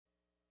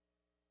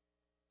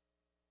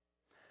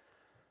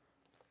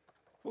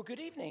Well, good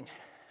evening.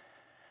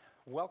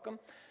 Welcome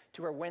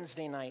to our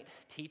Wednesday night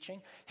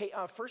teaching. Hey,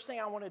 first thing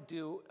I want to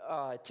do,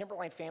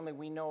 Timberline family,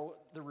 we know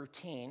the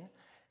routine,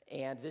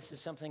 and this is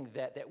something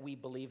that we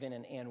believe in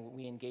and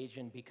we engage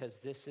in because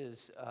this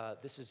is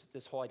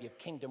this whole idea of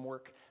kingdom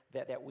work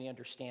that we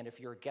understand. If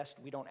you're a guest,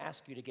 we don't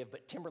ask you to give,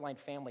 but Timberline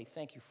family,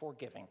 thank you for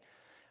giving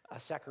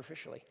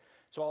sacrificially.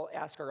 So I'll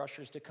ask our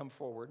ushers to come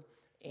forward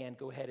and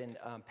go ahead and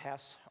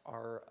pass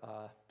our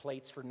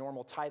plates for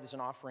normal tithes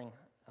and offering.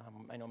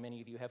 I know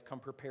many of you have come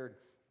prepared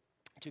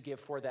to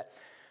give for that.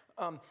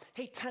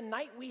 Hey,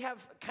 tonight we have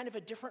kind of a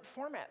different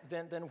format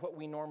than what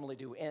we normally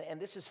do, and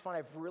this is fun.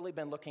 I've really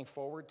been looking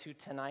forward to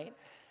tonight.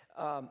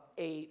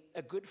 A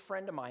good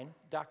friend of mine,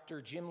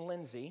 Dr. Jim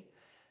Lindsay,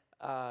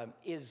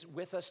 is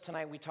with us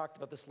tonight. We talked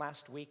about this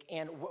last week,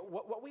 and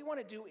what we want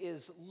to do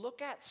is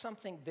look at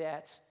something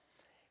that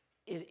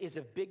is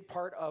a big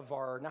part of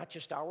our, not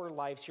just our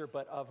lives here,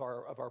 but of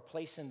our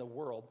place in the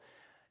world.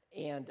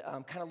 And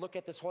kind of look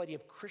at this whole idea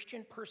of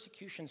Christian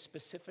persecution,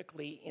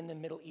 specifically in the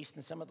Middle East,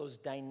 and some of those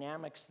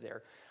dynamics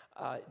there.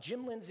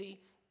 Jim Lindsay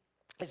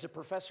is a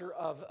professor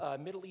of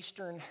Middle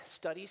Eastern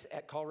Studies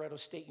at Colorado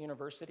State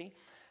University.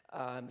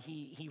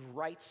 He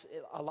writes,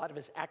 a lot of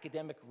his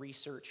academic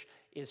research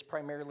is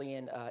primarily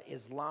in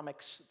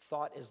Islamic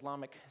thought,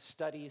 Islamic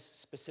studies,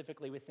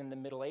 specifically within the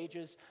Middle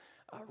Ages.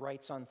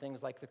 Writes on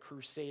things like the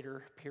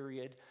Crusader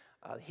period,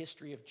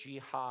 history of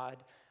jihad,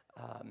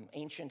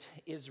 ancient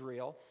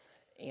Israel.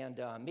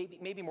 And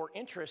maybe more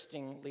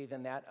interestingly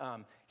than that,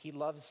 he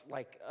loves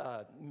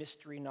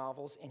mystery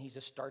novels, and he's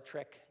a Star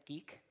Trek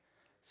geek.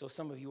 So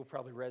some of you will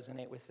probably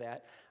resonate with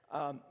that.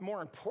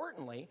 More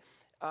importantly,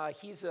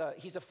 he's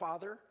a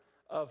father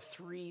of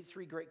three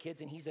great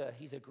kids, and he's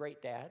a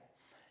great dad.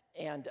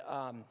 And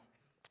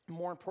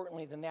more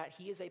importantly than that,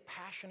 he is a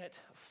passionate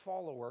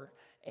follower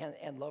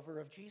and lover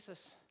of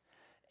Jesus.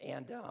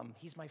 And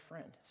he's my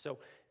friend. So,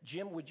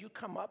 Jim, would you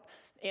come up?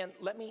 And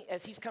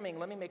as he's coming,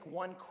 let me make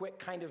one quick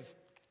kind of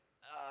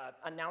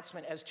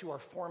announcement as to our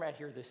format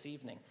here this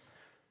evening.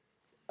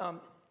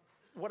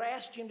 What I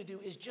asked Jim to do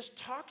is just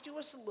talk to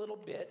us a little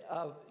bit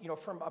of,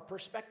 from a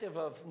perspective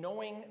of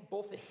knowing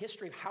both the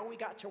history of how we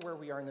got to where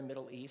we are in the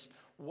Middle East,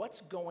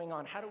 what's going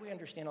on, how do we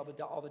understand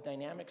all the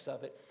dynamics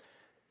of it.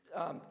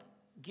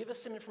 Give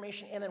us some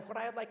information, and then what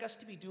I'd like us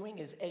to be doing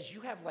is, as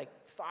you have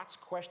thoughts,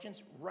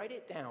 questions, write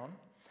it down,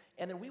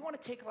 and then we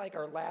want to take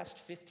our last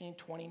 15,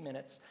 20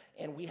 minutes,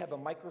 and we have a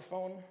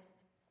microphone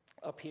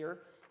up here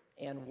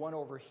and one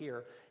over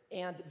here.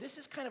 And this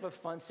is kind of a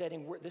fun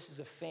setting. This is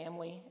a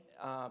family,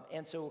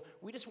 and so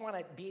we just want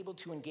to be able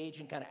to engage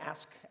and kind of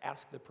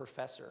ask the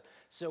professor.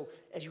 So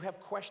as you have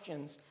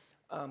questions,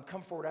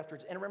 come forward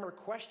afterwards. And remember,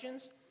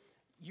 questions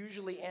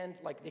usually end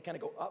they kind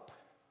of go up.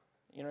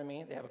 You know what I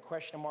mean? They have a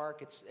question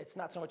mark. It's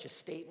not so much a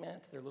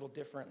statement. They're a little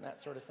different and that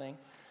sort of thing.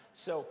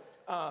 So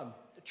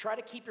try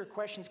to keep your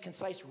questions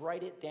concise.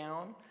 Write it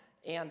down,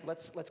 and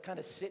let's kind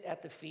of sit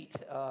at the feet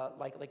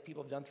like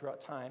people have done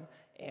throughout time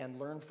and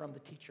learn from the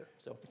teacher.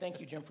 So thank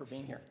you, Jim, for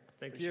being here.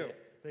 Thank you.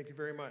 Thank you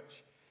very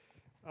much.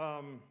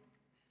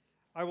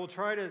 I will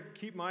try to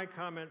keep my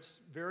comments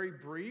very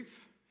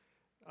brief.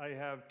 I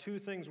have two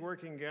things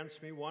working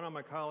against me. One, I'm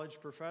a college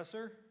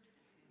professor.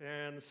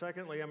 And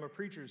secondly, I'm a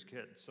preacher's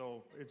kid,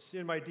 so it's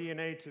in my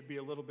DNA to be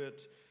a little bit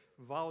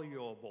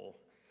voluble.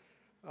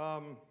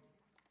 Are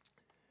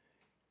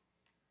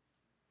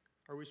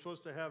we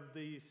supposed to have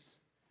these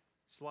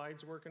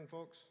slides working,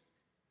 folks?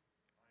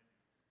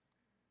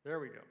 There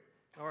we go.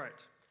 All right.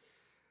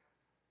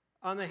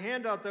 On the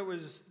handout that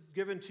was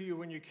given to you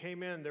when you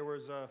came in, there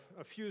was a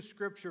few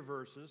scripture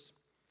verses,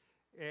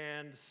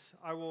 and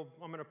I'm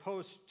going to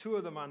post two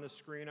of them on the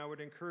screen. I would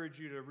encourage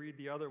you to read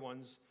the other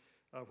ones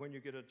when you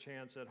get a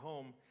chance at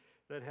home,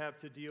 that have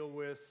to deal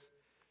with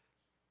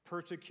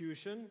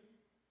persecution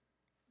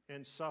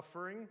and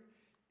suffering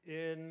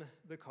in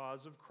the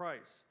cause of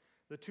Christ.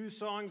 The two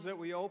songs that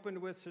we opened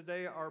with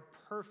today are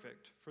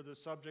perfect for the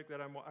subject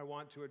that I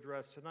want to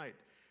address tonight,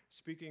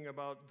 speaking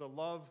about the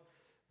love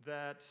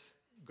that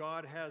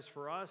God has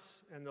for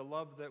us and the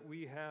love that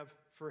we have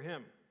for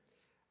Him.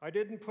 I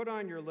didn't put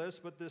on your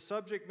list, but the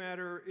subject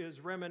matter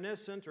is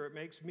reminiscent, or it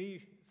makes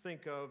me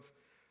think of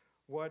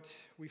what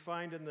we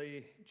find in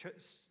the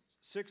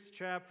 6th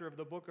chapter of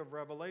the book of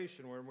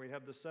Revelation, where we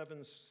have the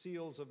 7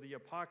 seals of the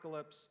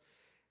apocalypse.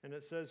 And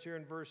it says here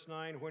in verse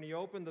 9, "When he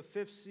opened the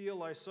 5th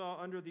seal, I saw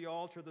under the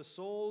altar the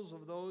souls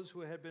of those who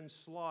had been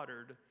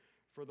slaughtered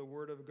for the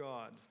word of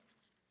God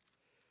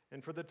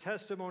and for the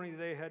testimony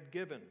they had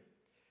given.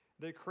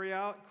 They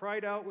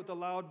cried out with a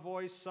loud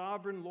voice,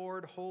 'Sovereign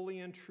Lord, holy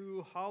and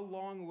true, how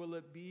long will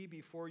it be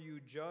before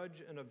you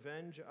judge and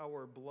avenge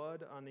our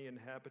blood on the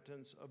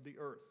inhabitants of the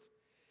earth?'"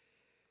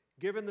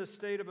 Given the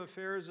state of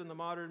affairs in the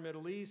modern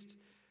Middle East,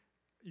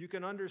 I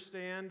can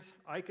understand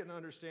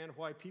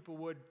why people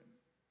would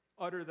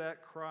utter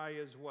that cry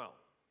as well.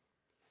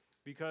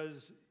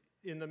 Because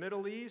in the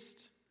Middle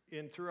East,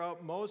 and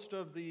throughout most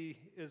of the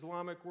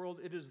Islamic world,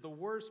 it is the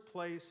worst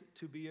place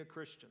to be a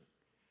Christian.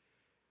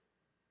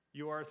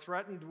 You are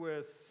threatened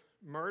with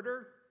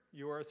murder,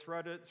 you are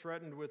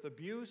threatened with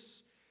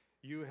abuse,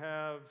 You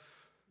have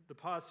the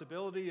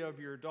possibility of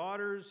your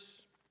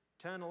daughters,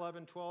 10,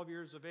 11, 12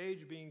 years of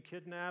age, being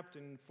kidnapped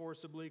and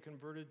forcibly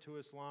converted to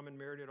Islam and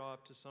married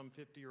off to some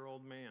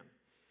 50-year-old man,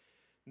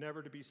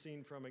 never to be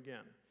seen from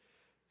again.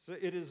 So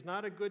it is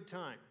not a good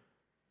time.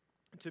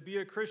 To be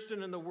a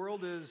Christian in the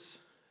world is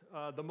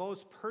the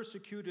most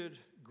persecuted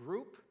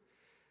group.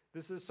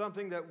 This is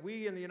something that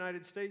we in the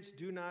United States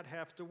do not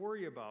have to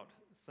worry about,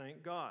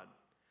 thank God.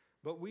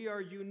 But we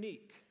are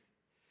unique.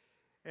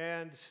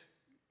 And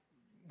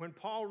when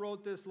Paul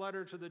wrote this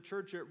letter to the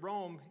church at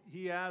Rome,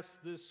 he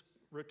asked this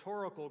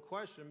rhetorical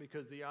question,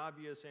 because the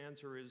obvious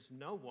answer is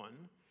no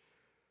one.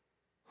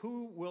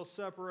 Who will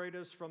separate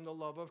us from the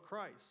love of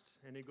Christ?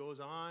 And he goes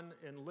on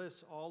and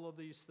lists all of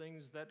these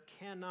things that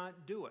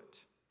cannot do it,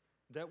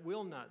 that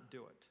will not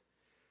do it.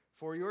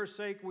 For your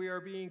sake we are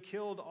being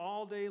killed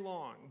all day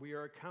long. We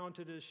are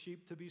accounted as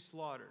sheep to be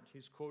slaughtered.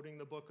 He's quoting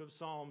the book of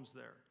Psalms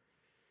there.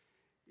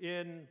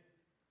 In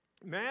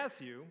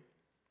Matthew,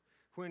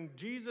 when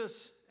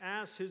Jesus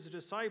asks his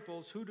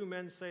disciples, who do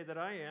men say that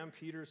I am?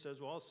 Peter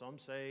says, well, some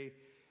say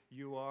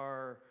you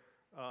are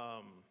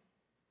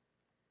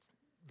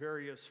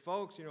various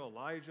folks,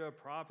 Elijah,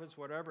 prophets,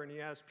 whatever. And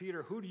he asks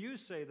Peter, who do you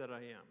say that I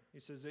am? He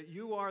says that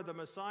you are the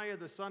Messiah,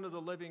 the Son of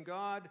the living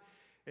God.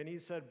 And he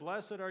said,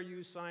 blessed are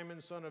you, Simon,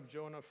 son of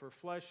Jonah, for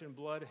flesh and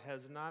blood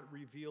has not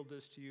revealed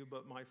this to you,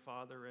 but my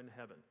Father in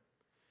heaven.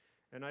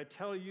 And I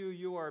tell you,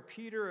 you are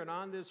Peter, and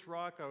on this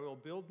rock I will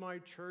build my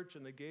church,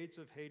 and the gates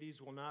of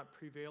Hades will not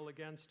prevail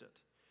against it.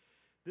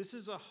 This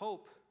is a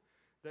hope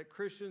that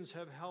Christians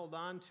have held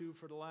on to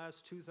for the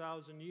last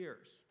 2,000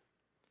 years.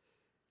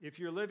 If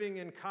you're living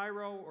in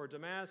Cairo or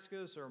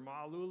Damascus or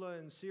Maalula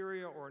in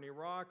Syria or in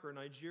Iraq or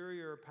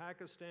Nigeria or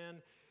Pakistan,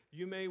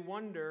 you may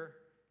wonder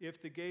if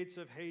the gates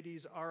of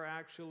Hades are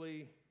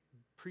actually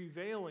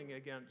prevailing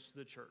against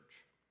the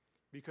church,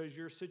 because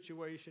your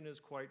situation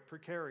is quite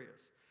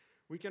precarious.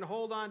 We can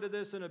hold on to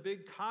this in a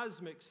big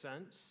cosmic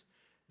sense,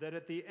 that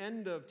at the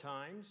end of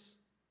times,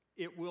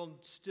 it will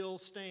still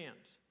stand.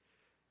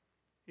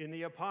 In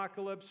the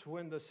apocalypse,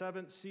 when the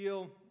seventh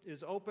seal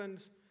is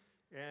opened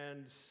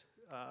and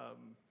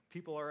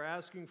people are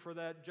asking for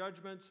that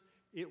judgment,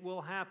 it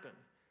will happen.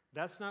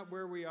 That's not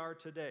where we are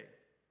today.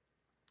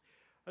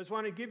 I just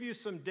want to give you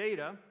some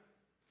data,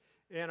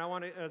 and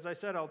as I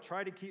said, I'll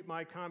try to keep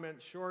my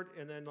comments short,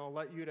 and then I'll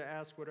let you to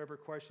ask whatever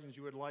questions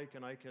you would like,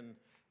 and I can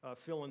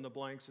fill in the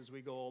blanks as we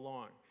go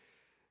along.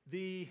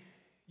 The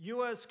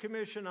U.S.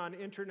 Commission on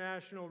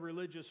International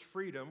Religious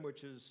Freedom,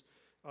 which is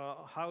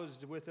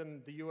housed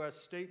within the U.S.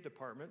 State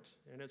Department,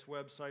 and its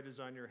website is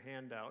on your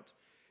handout,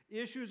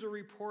 issues a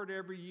report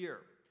every year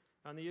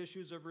on the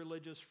issues of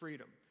religious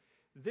freedom.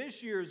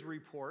 This year's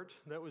report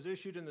that was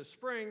issued in the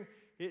spring,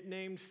 it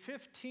named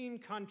 15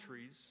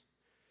 countries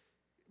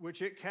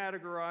which it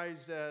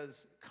categorized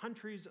as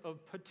countries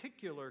of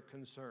particular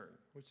concern,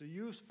 which is a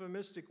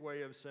euphemistic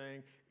way of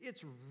saying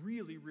it's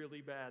really,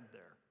 really bad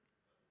there.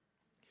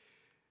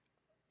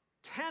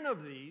 10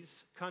 of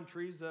these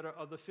countries that are,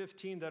 of the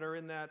 15 that are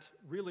in that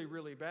really,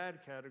 really bad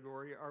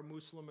category, are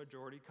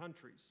Muslim-majority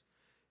countries.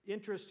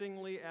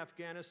 Interestingly,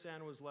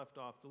 Afghanistan was left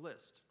off the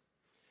list.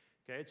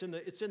 Okay,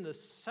 it's in the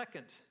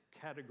second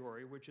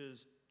category, which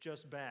is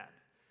just bad.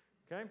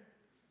 Okay?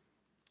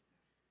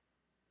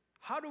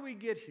 How do we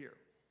get here?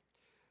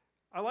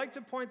 I like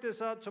to point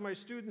this out to my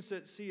students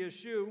at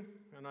CSU,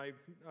 and I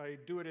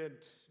do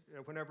it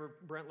whenever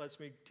Brent lets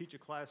me teach a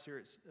class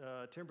here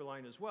at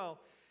Timberline as well.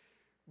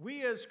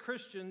 We as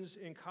Christians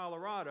in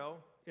Colorado,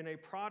 in a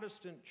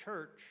Protestant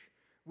church,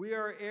 we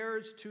are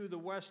heirs to the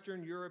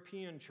Western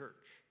European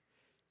church.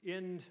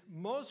 In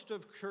most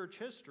of church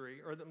history,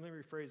 or let me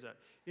rephrase that,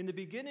 in the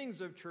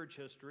beginnings of church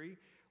history,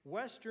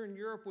 Western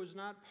Europe was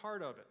not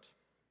part of it.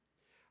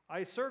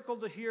 I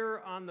circled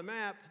here on the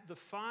map the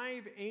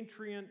 5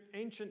 ancient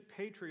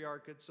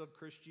patriarchates of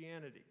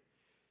Christianity,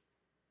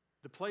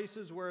 the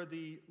places where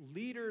the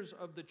leaders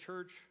of the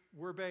church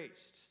were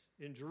based.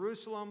 In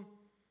Jerusalem,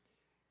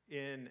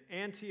 in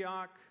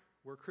Antioch,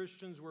 where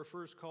Christians were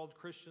first called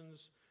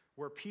Christians,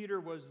 where Peter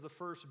was the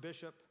first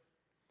bishop,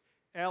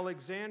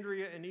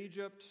 Alexandria in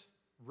Egypt,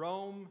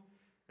 Rome,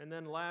 and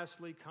then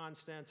lastly,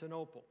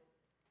 Constantinople.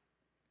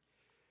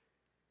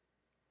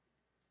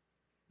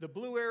 The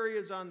blue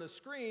areas on the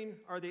screen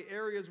are the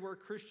areas where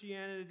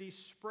Christianity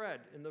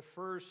spread in the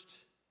first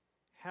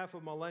half a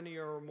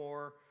millennia or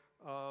more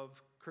of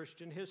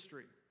Christian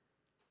history.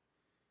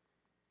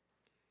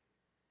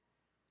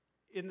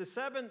 In the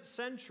 7th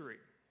century,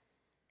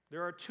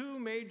 there are 2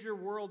 major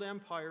world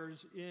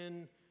empires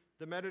in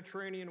the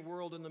Mediterranean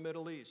world in the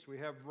Middle East. We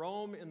have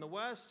Rome in the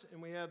west,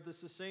 and we have the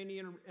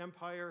Sasanian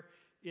Empire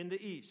in the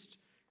east.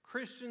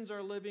 Christians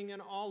are living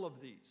in all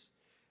of these.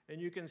 And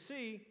you can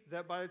see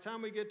that by the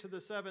time we get to the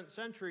 7th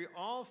century,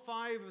 all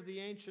 5 of the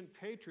ancient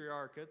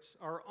patriarchates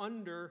are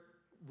under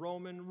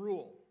Roman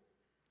rule.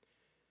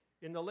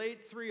 In the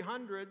late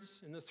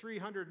 300s, in the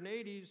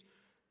 380s,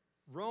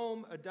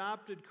 Rome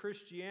adopted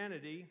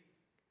Christianity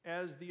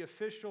as the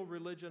official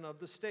religion of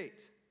the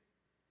state,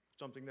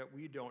 something that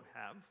we don't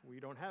have. We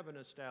don't have an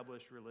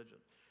established religion.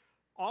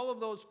 All of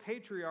those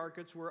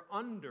patriarchates were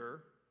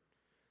under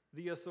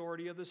the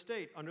authority of the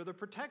state, under the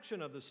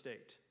protection of the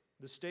state.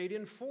 The state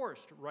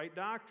enforced right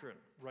doctrine,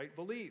 right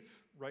belief,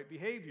 right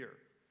behavior.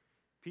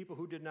 People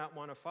who did not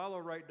want to follow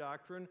right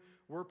doctrine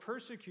were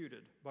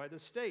persecuted by the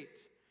state.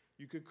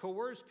 You could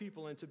coerce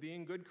people into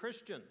being good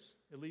Christians,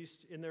 at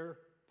least in their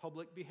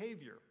public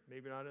behavior,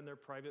 maybe not in their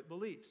private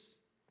beliefs.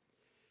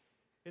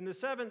 In the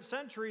 7th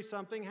century,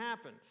 something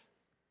happened.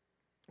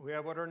 We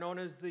have what are known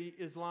as the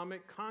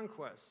Islamic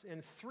conquests,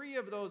 and 3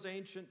 of those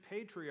ancient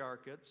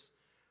patriarchates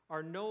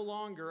are no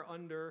longer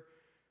under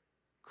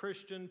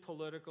Christian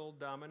political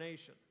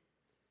domination.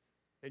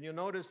 And you'll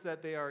notice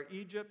that they are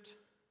Egypt,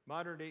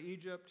 modern-day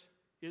Egypt,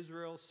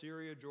 Israel,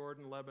 Syria,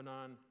 Jordan,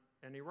 Lebanon,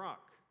 and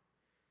Iraq,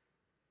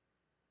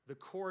 the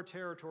core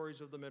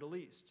territories of the Middle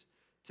East.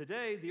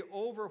 Today, the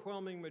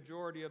overwhelming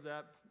majority of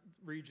that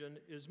region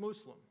is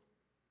Muslim.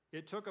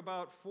 It took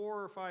about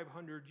 400 or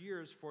 500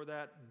 years for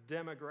that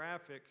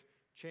demographic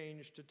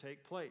change to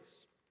take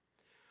place.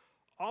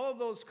 All of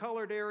those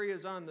colored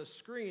areas on the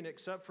screen,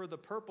 except for the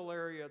purple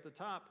area at the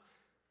top,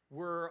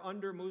 were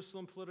under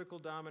Muslim political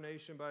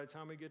domination by the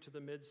time we get to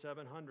the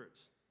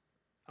mid-700s.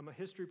 I'm a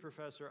history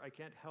professor. I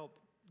can't help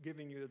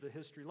giving you the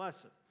history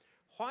lesson.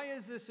 Why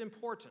is this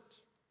important?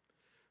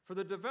 For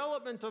the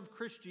development of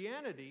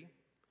Christianity,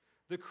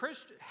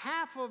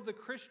 half of the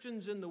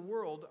Christians in the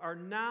world are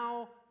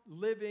now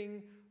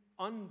living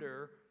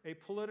under a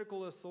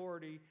political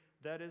authority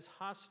that is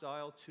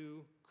hostile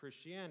to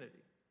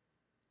Christianity.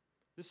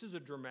 This is a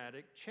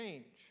dramatic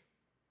change.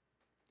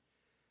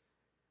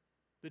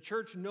 The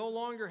church no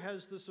longer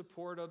has the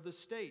support of the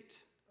state,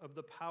 of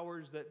the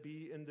powers that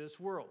be in this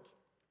world.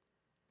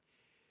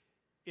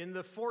 In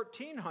the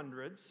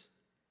 1400s,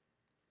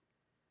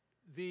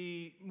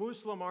 the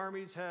Muslim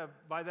armies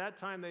by that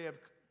time, they have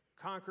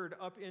conquered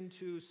up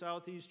into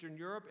southeastern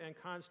Europe, and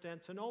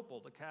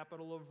Constantinople, the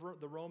capital of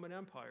the Roman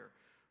Empire,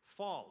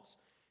 falls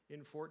in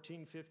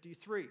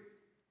 1453.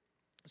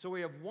 So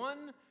we have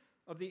one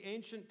of the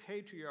ancient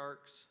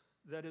patriarchs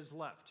that is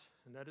left,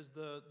 and that is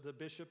the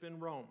bishop in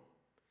Rome.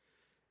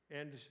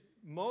 And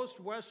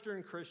most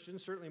Western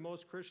Christians, certainly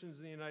most Christians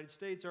in the United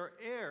States, are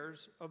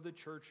heirs of the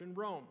church in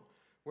Rome,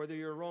 whether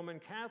you're Roman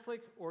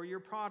Catholic or you're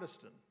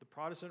Protestant. The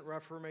Protestant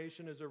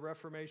Reformation is a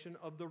reformation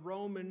of the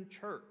Roman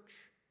church.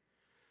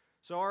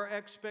 So our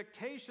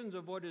expectations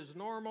of what is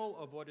normal,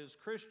 of what is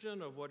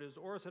Christian, of what is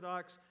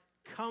Orthodox,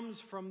 comes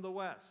from the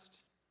West.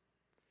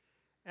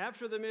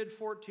 After the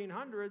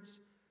mid-1400s,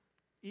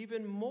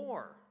 even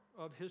more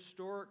of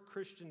historic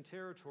Christian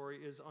territory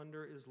is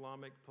under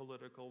Islamic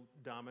political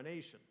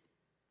domination.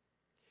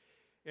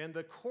 And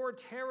the core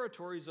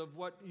territories of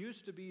what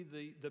used to be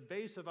the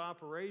base of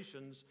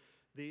operations,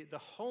 the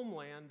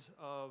homeland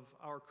of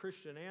our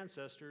Christian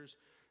ancestors,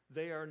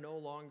 they are no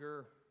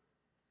longer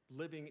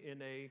living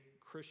in a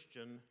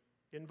Christian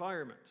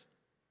environment.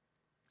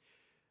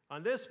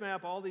 On this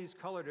map, all these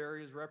colored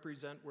areas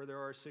represent where there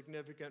are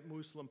significant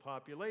Muslim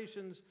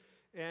populations,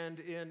 and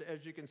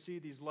as you can see,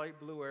 these light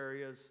blue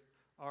areas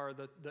are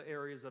the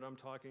areas that I'm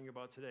talking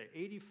about today.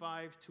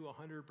 85 to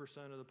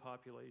 100% of the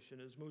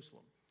population is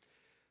Muslim.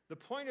 The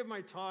point of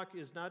my talk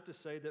is not to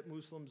say that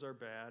Muslims are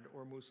bad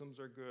or Muslims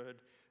are good.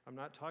 I'm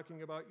not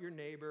talking about your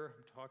neighbor.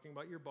 I'm talking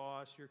about your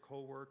boss, your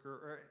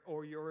coworker,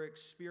 or your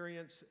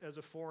experience as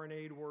a foreign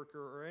aid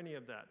worker or any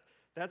of that.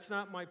 That's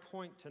not my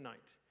point tonight.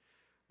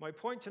 My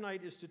point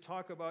tonight is to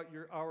talk about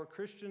our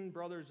Christian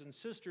brothers and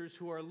sisters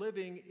who are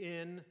living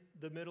in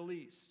the Middle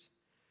East.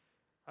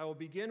 I will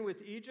begin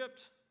with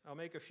Egypt. I'll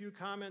make a few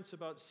comments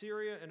about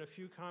Syria and a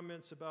few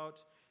comments about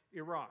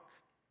Iraq.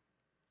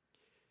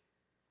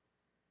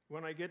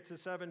 When I get to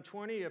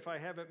 7:20, if I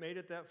haven't made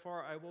it that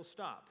far, I will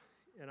stop,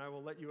 and I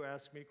will let you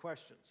ask me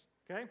questions,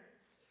 okay?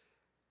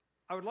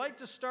 I would like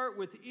to start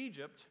with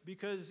Egypt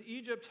because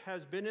Egypt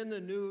has been in the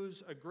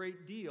news a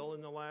great deal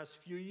in the last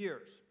few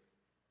years.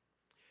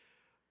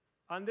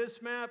 On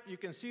this map, you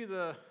can see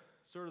the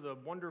sort of the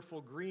wonderful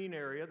green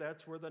area.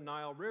 That's where the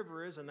Nile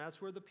River is, and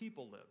that's where the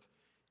people live.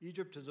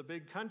 Egypt is a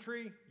big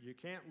country. You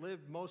can't live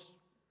most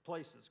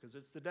places because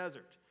it's the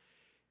desert.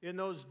 In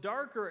those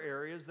darker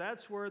areas,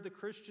 that's where the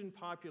Christian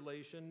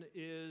population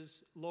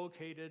is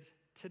located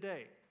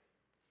today.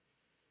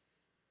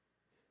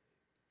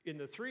 In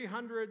the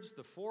 300s,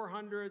 the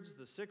 400s,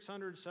 the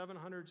 600s,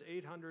 700s,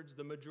 800s,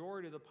 the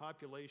majority of the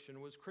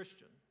population was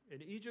Christian.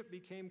 And Egypt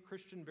became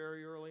Christian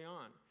very early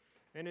on.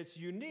 And it's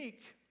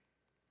unique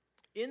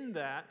in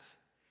that,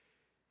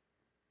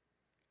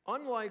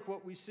 unlike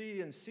what we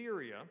see in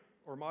Syria,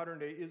 or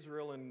modern-day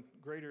Israel and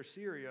greater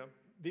Syria,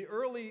 the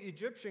early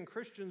Egyptian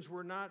Christians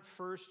were not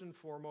first and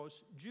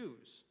foremost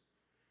Jews.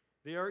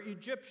 They are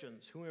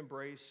Egyptians who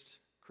embraced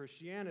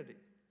Christianity.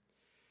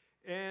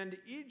 And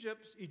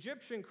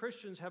Egyptian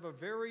Christians have a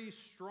very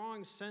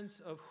strong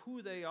sense of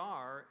who they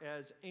are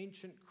as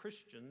ancient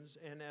Christians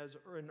and as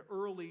an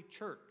early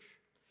church.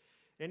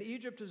 And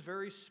Egypt is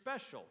very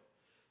special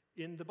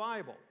in the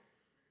Bible,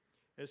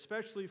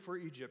 especially for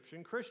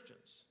Egyptian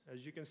Christians.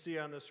 As you can see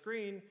on the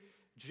screen,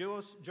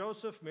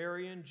 Joseph,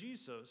 Mary, and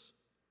Jesus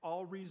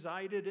all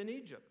resided in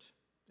Egypt.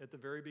 at the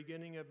very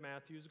beginning of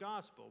Matthew's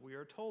gospel. We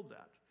are told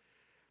that.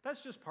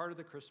 That's just part of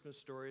the Christmas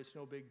story. It's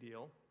no big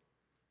deal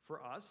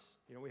for us.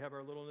 You know, we have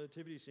our little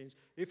nativity scenes.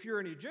 If you're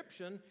an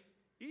Egyptian,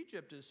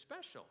 Egypt is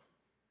special.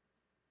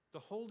 The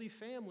Holy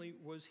Family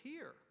was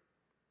here.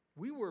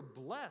 We were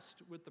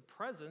blessed with the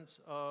presence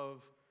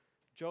of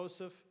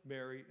Joseph,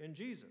 Mary, and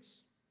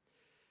Jesus.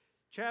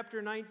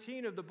 Chapter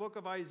 19 of the book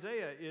of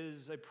Isaiah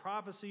is a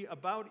prophecy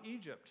about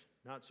Egypt.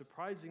 Not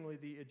surprisingly,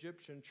 the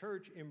Egyptian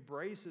church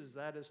embraces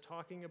that as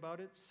talking about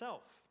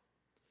itself.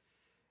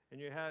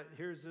 And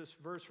here's this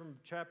verse from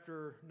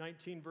chapter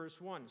 19,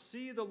 verse 1.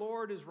 See, the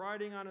Lord is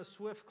riding on a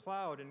swift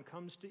cloud and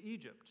comes to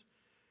Egypt.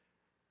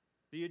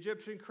 The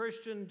Egyptian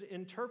Christian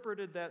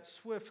interpreted that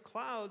swift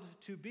cloud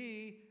to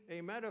be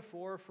a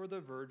metaphor for the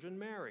Virgin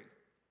Mary,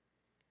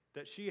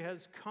 that she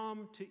has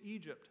come to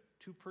Egypt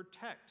to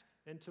protect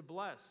and to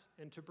bless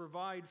and to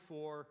provide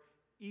for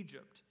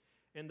Egypt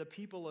and the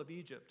people of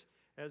Egypt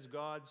as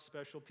God's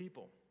special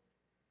people.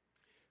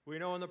 We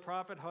know in the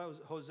prophet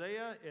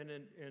Hosea and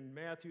in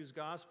Matthew's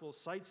gospel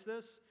cites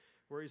this,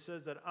 where he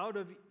says that out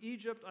of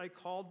Egypt I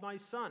called my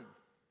son.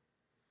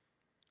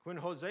 When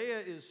Hosea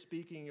is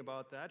speaking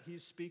about that,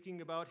 he's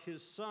speaking about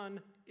his son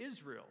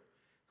Israel,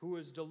 who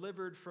was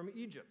delivered from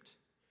Egypt,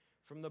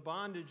 from the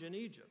bondage in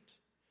Egypt.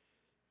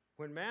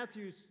 When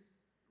Matthew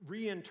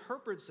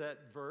reinterprets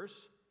that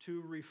verse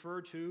to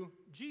refer to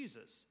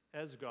Jesus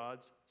as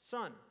God's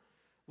son.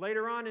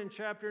 Later on in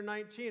chapter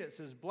 19, it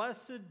says,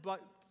 Blessed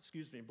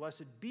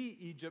be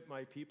Egypt,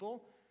 my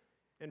people.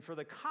 And for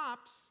the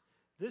Copts,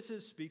 this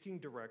is speaking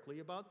directly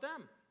about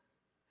them.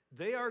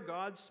 They are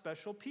God's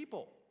special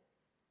people.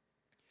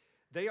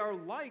 They are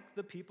like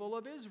the people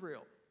of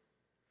Israel.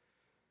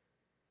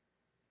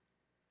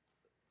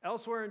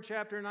 Elsewhere in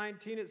chapter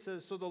 19, it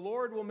says, So the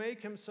Lord will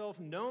make himself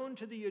known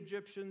to the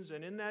Egyptians,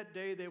 and in that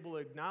day they will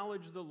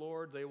acknowledge the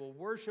Lord. They will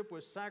worship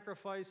with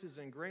sacrifices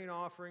and grain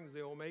offerings.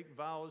 They will make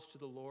vows to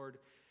the Lord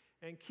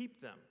and keep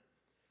them.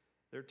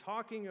 They're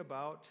talking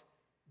about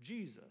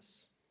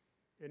Jesus.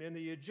 And in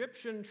the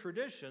Egyptian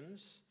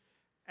traditions,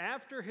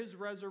 after his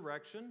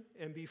resurrection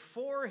and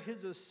before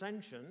his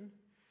ascension,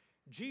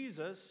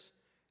 Jesus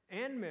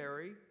and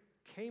Mary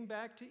came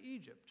back to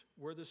Egypt,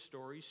 where the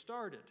story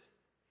started.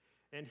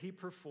 And he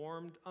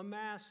performed a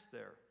Mass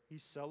there. He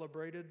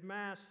celebrated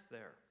Mass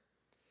there,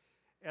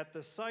 at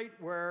the site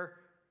where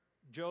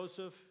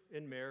Joseph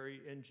and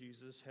Mary and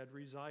Jesus had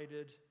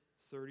resided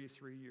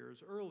 33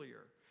 years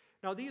earlier.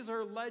 Now, these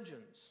are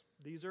legends.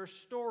 These are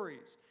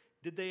stories.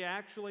 Did they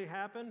actually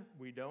happen?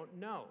 We don't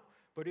know.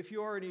 But if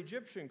you are an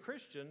Egyptian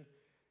Christian,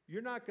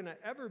 you're not going to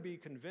ever be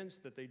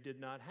convinced that they did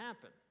not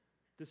happen.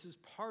 This is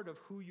part of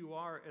who you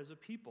are as a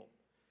people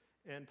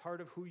and part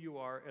of who you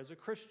are as a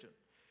Christian.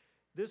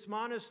 This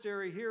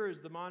monastery here is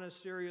the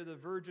monastery of the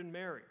Virgin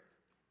Mary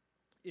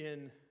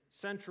in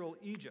central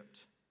Egypt.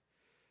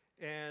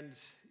 And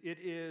it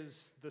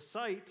is the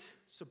site,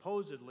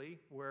 supposedly,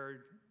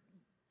 where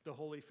the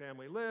Holy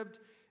Family lived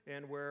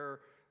and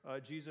where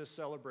Jesus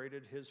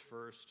celebrated his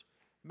first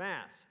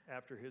Mass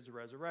after his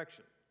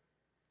resurrection.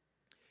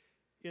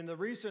 In the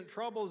recent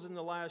troubles in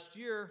the last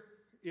year,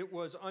 it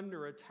was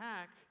under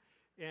attack,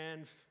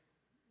 and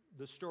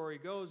the story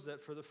goes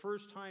that for the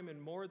first time in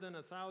more than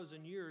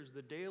 1,000 years,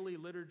 the daily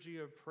liturgy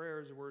of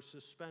prayers were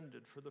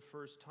suspended for the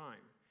first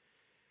time,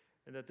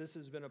 and that this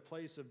has been a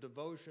place of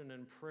devotion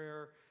and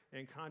prayer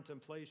and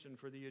contemplation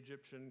for the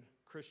Egyptian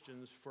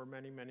Christians for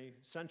many, many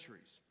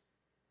centuries.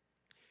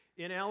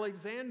 In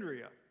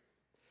Alexandria,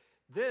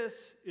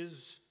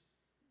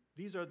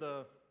 these are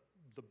the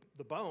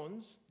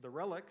bones, the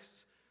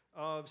relics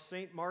of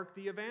St. Mark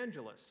the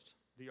Evangelist,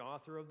 the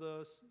author of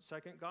the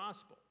second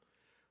gospel,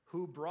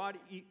 who brought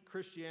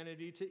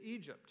Christianity to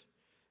Egypt.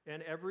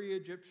 And every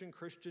Egyptian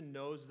Christian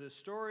knows this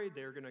story.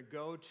 They're going to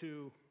go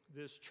to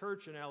this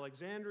church in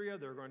Alexandria.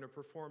 They're going to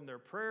perform their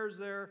prayers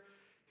there.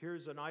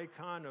 Here's an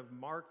icon of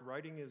Mark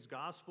writing his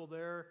gospel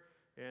there,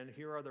 and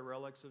here are the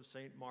relics of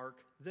St. Mark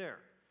there.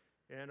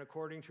 And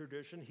according to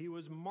tradition, he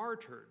was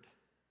martyred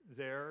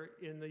there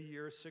in the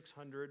year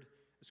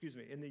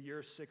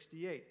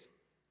 68.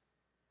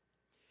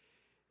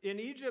 In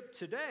Egypt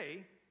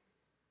today,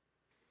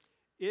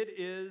 it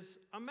is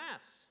a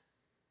mess.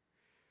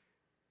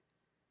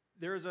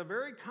 There is a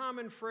very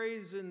common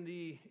phrase in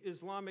the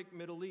Islamic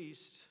Middle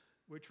East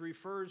which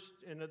refers,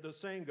 and the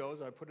saying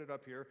goes, I put it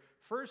up here,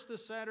 first the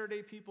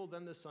Saturday people,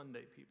 then the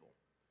Sunday people.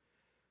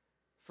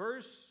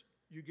 First,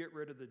 you get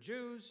rid of the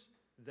Jews,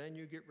 then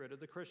you get rid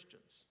of the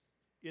Christians.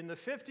 In the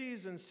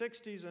 50s and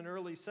 60s and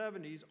early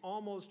 70s,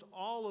 almost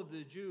all of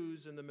the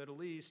Jews in the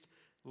Middle East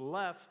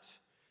left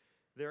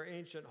their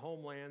ancient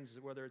homelands,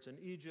 whether it's in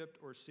Egypt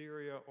or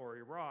Syria or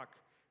Iraq,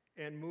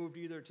 and moved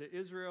either to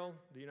Israel,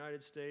 the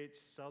United States,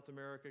 South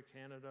America,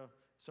 Canada,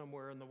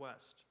 somewhere in the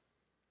West.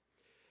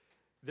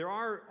 There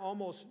are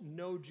almost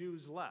no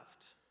Jews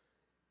left.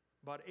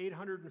 About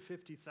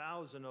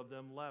 850,000 of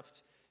them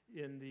left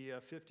in the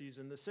 50s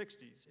and the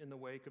 60s in the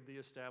wake of the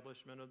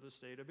establishment of the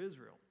State of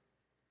Israel.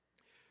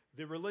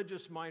 The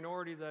religious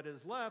minority that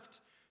is left,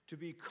 to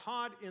be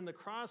caught in the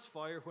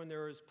crossfire when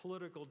there is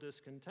political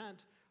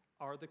discontent,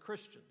 are the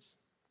Christians.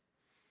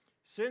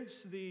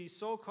 Since the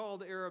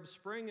so-called Arab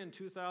Spring in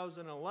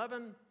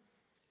 2011,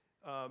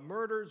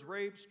 murders,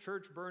 rapes,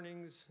 church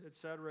burnings,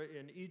 etc.,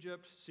 in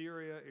Egypt,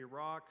 Syria,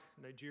 Iraq,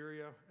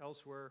 Nigeria,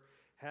 elsewhere,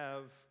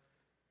 have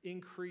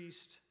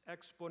increased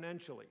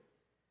exponentially.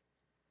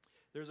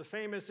 There's a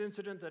famous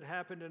incident that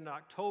happened in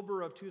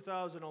October of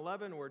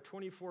 2011 where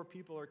 24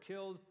 people are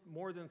killed,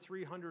 more than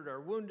 300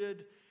 are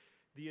wounded.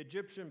 The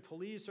Egyptian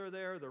police are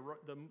there,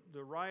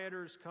 the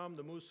rioters come,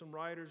 the Muslim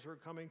rioters are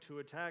coming to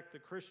attack the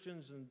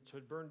Christians and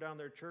to burn down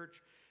their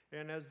church.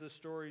 And as the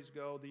stories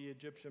go, the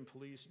Egyptian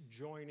police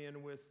join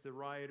in with the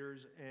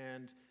rioters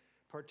and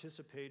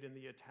participate in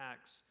the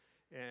attacks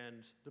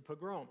and the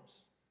pogroms.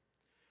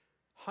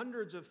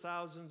 Hundreds of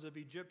thousands of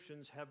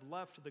Egyptians have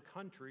left the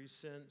country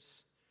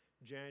since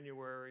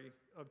January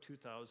of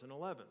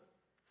 2011.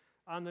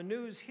 On the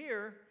news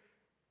here,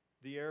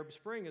 the Arab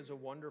Spring is a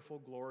wonderful,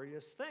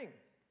 glorious thing.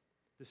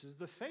 This is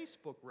the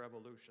Facebook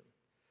revolution.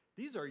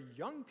 These are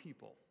young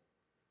people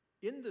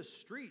in the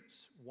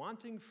streets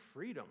wanting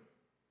freedom.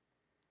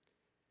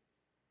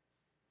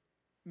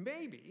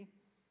 Maybe,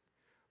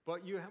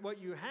 but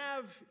what you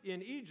have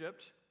in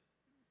Egypt,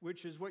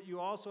 which is what you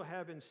also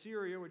have in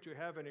Syria, which you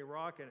have in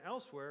Iraq and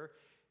elsewhere,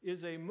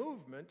 is a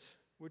movement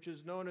which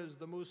is known as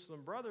the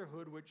Muslim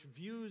Brotherhood, which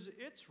views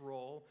its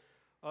role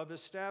of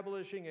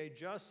establishing a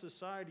just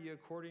society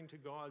according to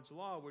God's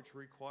law, which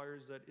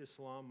requires that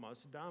Islam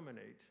must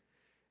dominate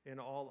and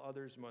all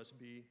others must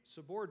be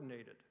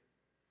subordinated.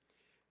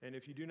 And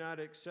if you do not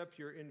accept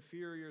your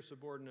inferior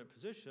subordinate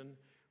position,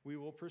 we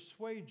will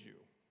persuade you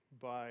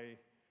by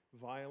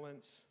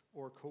violence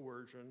or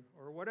coercion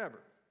or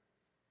whatever.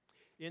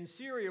 In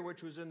Syria,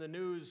 which was in the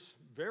news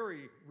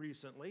very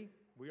recently,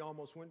 we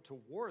almost went to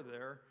war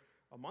there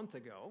a month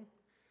ago.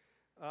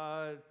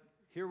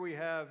 Here we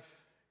have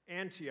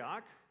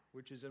Antioch,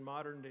 which is in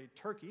modern-day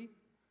Turkey.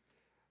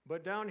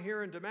 But down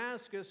here in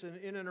Damascus and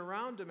in and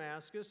around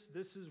Damascus,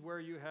 this is where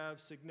you have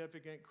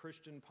significant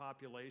Christian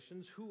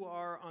populations who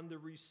are on the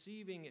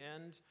receiving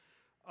end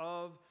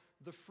of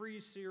the Free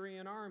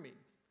Syrian Army,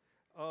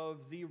 of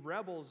the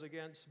rebels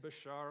against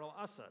Bashar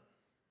al-Assad,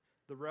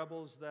 the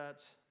rebels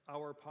that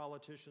our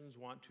politicians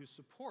want to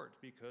support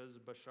because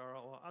Bashar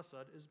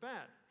al-Assad is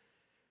bad.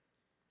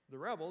 The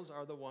rebels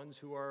are the ones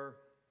who are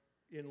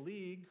in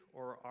league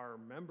or are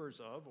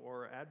members of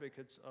or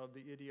advocates of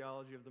the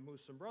ideology of the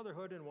Muslim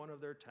Brotherhood, and one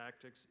of their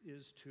tactics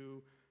is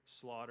to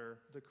slaughter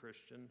the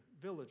Christian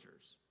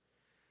villagers.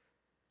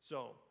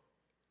 So,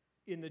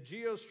 in the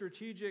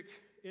geostrategic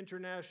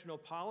international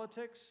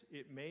politics,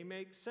 it may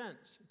make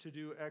sense to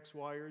do X,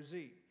 Y, or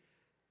Z.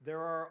 There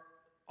are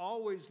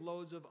always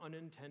loads of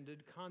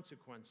unintended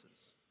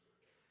consequences.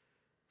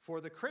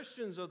 For the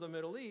Christians of the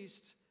Middle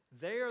East,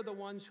 they are the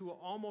ones who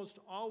almost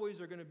always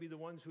are going to be the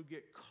ones who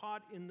get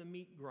caught in the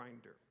meat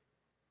grinder.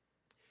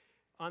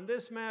 On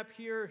this map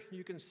here,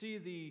 you can see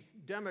the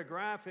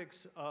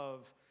demographics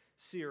of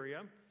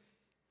Syria.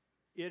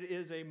 It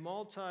is a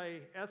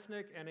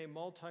multi-ethnic and a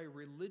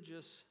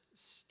multi-religious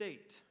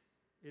state.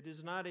 It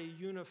is not a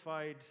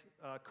unified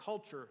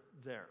culture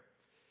there.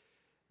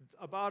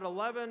 About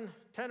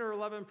 10 or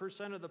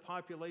 11% of the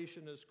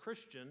population is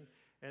Christian,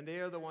 and they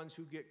are the ones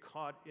who get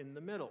caught in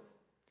the middle.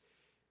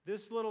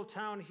 This little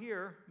town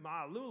here,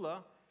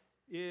 Ma'alula,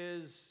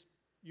 is,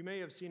 you may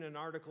have seen an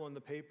article in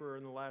the paper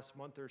in the last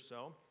month or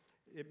so.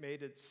 It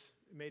made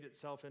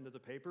itself into the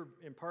paper,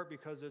 in part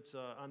because it's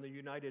on the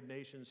United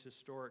Nations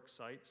historic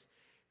sites,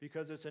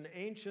 because it's an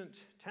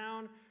ancient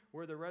town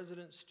where the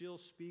residents still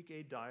speak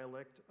a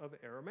dialect of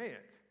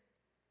Aramaic.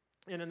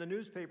 And in the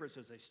newspaper it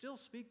says they still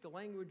speak the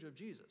language of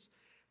Jesus,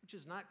 which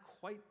is not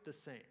quite the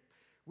same.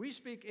 We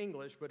speak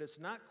English, but it's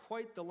not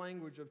quite the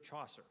language of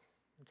Chaucer,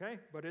 okay?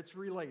 But it's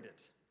related,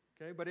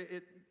 okay? But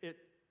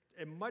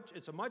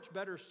it's a much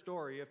better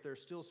story if they're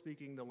still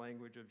speaking the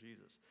language of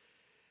Jesus.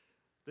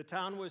 The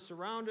town was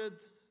surrounded.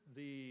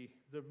 The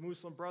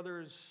Muslim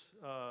brothers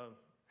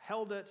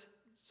held it.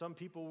 Some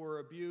people were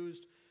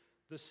abused.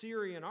 The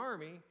Syrian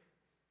army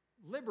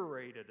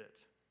liberated it.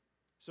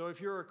 So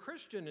if you're a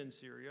Christian in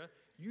Syria,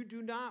 you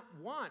do not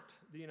want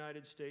the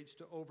United States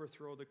to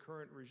overthrow the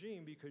current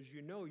regime because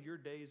you know your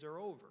days are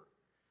over.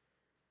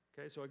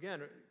 Okay, so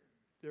again,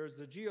 there's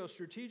the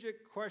geostrategic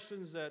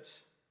questions that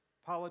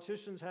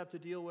politicians have to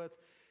deal with,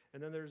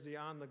 and then there's the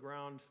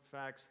on-the-ground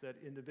facts that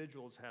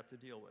individuals have to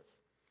deal with.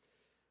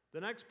 The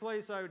next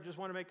place I would just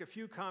want to make a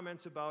few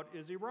comments about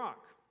is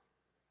Iraq.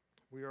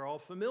 We are all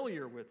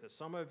familiar with this.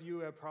 Some of you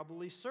have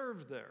probably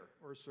served there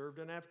or served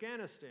in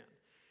Afghanistan.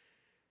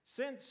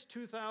 Since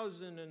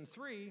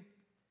 2003,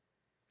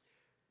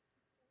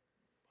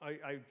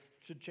 I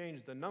should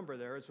change the number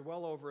there. It's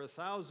well over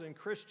 1,000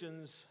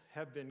 Christians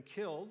have been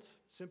killed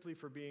simply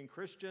for being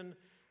Christian.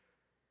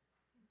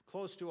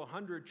 Close to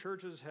 100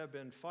 churches have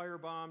been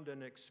firebombed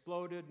and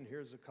exploded, and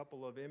here's a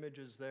couple of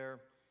images there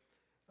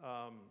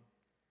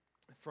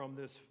from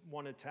this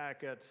one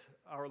attack at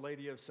Our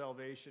Lady of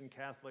Salvation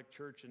Catholic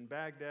Church in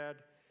Baghdad.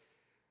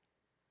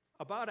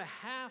 About a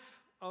half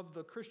of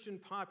the Christian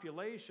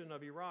population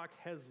of Iraq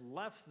has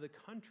left the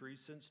country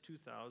since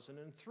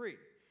 2003.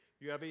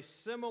 You have a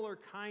similar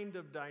kind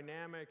of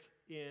dynamic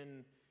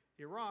in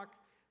Iraq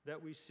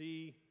that we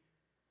see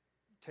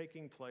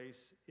taking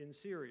place in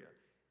Syria.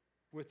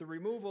 With the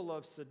removal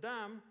of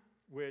Saddam,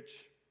 which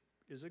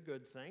is a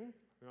good thing,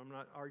 I'm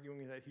not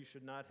arguing that he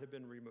should not have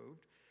been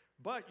removed,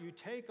 but you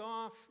take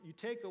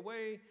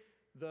away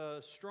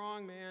the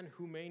strong man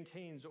who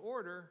maintains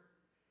order,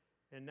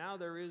 and now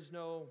there is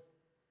no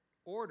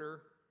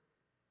order,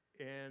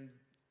 and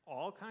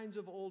all kinds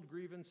of old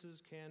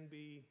grievances can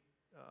be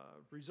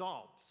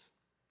resolved.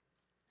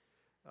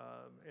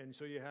 And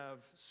so you have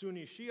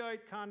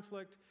Sunni-Shiite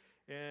conflict,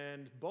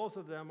 and both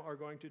of them are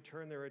going to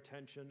turn their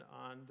attention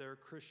on their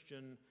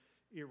Christian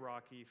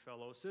Iraqi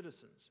fellow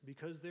citizens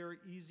because they're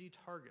easy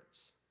targets.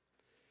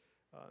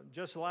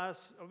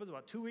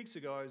 About 2 weeks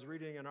ago, I was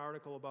reading an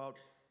article about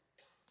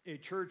a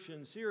church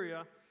in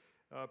Syria.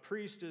 A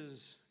priest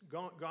has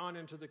gone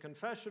into the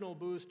confessional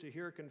booth to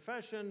hear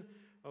confession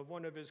of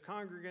one of his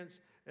congregants,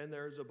 and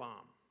there's a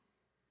bomb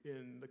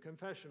in the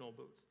confessional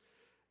booth.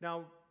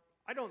 Now,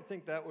 I don't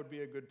think that would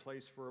be a good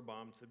place for a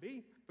bomb to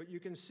be, but you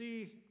can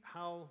see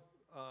how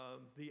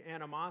the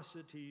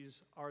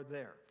animosities are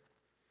there.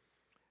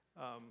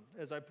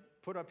 As I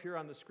put up here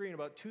on the screen,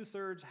 about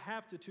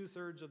half to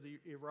two-thirds of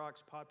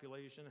Iraq's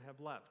population have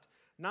left.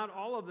 Not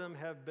all of them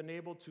have been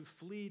able to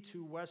flee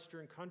to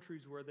Western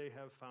countries where they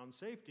have found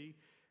safety.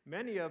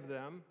 Many of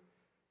them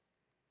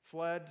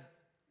fled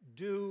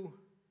due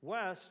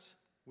west,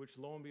 which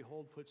lo and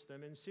behold puts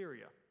them in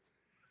Syria.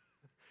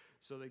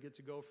 So they get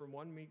to go from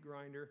one meat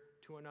grinder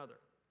to another.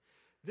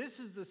 This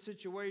is the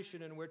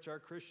situation in which our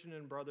Christian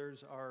and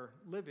brothers are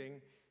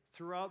living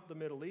throughout the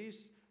Middle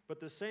East, but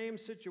the same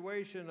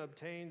situation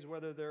obtains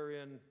whether they're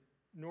in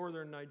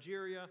northern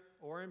Nigeria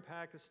or in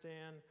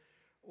Pakistan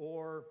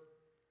or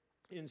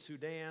in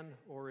Sudan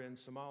or in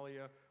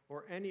Somalia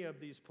or any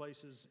of these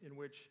places in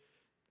which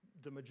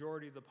the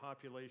majority of the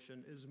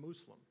population is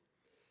Muslim.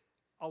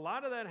 A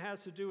lot of that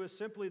has to do with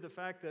simply the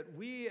fact that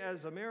we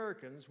as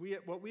Americans,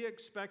 what we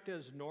expect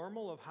as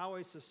normal of how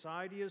a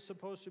society is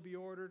supposed to be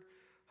ordered,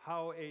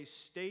 how a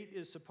state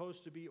is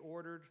supposed to be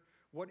ordered,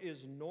 what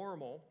is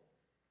normal,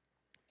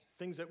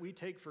 things that we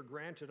take for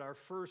granted. Our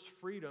first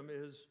freedom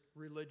is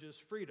religious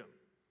freedom,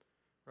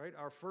 right?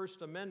 Our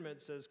First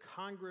Amendment says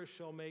Congress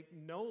shall make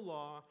no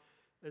law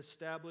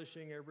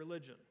establishing a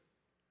religion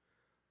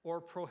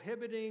or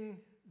prohibiting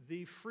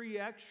the free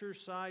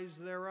exercise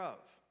thereof.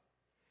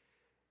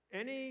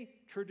 Any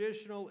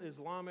traditional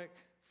Islamic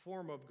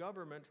form of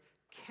government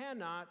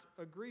cannot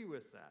agree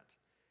with that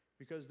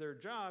because their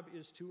job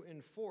is to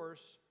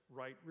enforce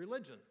right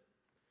religion.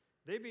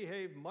 They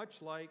behave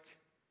much like,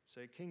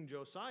 say, King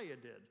Josiah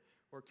did,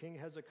 or King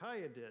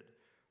Hezekiah did,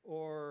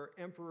 or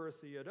Emperor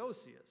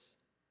Theodosius.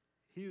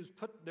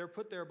 They're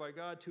put there by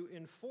God to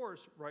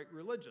enforce right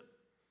religion,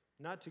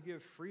 not to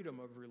give freedom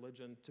of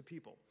religion to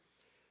people.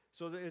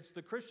 So it's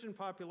the Christian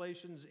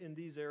populations in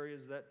these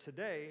areas that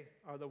today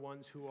are the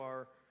ones who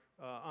are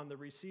on the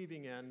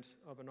receiving end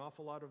of an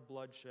awful lot of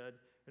bloodshed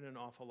and an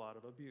awful lot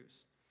of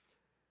abuse.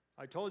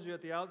 I told you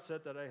at the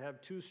outset that I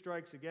have 2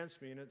 strikes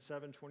against me, and it's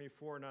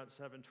 7:24, not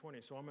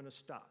 7:20, so I'm going to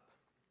stop.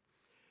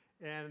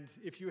 And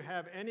if you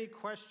have any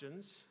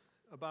questions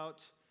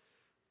about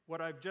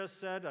what I've just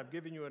said, I've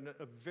given you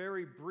a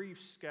very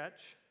brief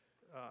sketch.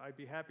 I'd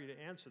be happy to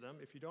answer them.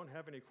 If you don't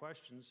have any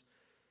questions,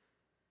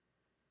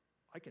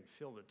 I can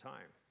fill the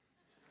time.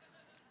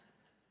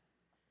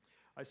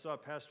 I saw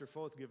Pastor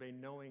Foth give a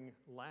knowing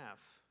laugh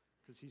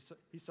because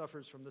he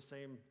suffers from the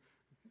same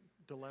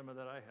dilemma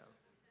that I have.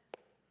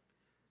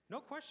 No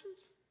questions?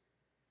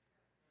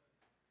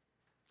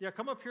 Yeah,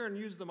 come up here and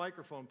use the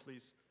microphone,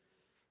 please.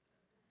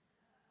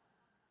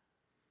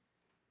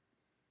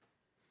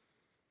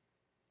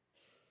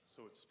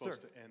 So it's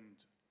supposed to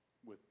end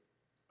with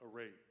a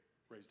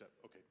raised up.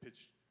 Okay,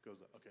 pitch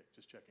goes up. Okay,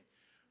 just checking.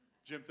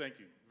 Jim, thank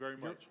you very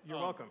much. You're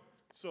welcome.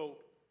 So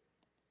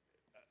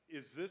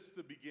is this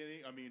the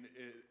beginning? I mean,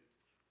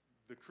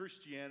 the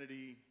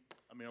Christianity,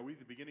 are we at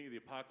the beginning of the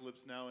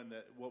apocalypse now, and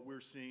that what we're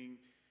seeing,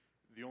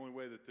 the only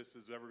way that this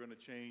is ever going to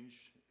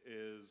change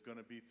is going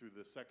to be through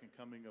the second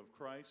coming of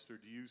Christ? Or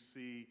do you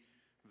see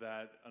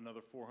that another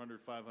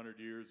 400, 500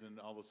 years and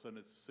all of a sudden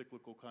it's a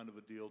cyclical kind of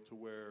a deal to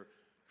where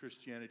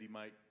Christianity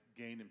might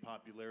gain in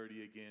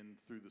popularity again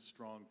through the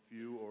strong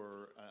few?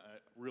 Or I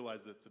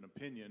realize that's an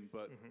opinion,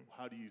 but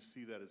how do you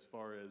see that as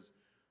far as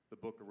the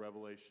book of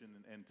Revelation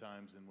and end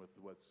times and with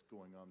what's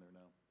going on there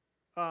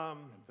now?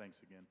 And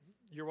thanks again.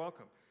 You're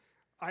welcome.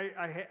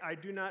 I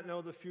do not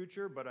know the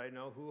future, but I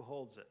know who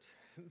holds it.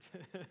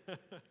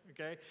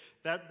 Okay?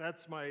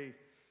 That's my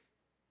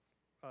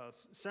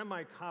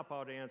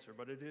semi-cop-out answer,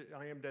 but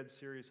I am dead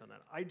serious on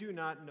that. I do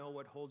not know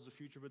what holds the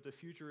future, but the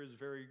future is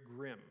very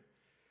grim.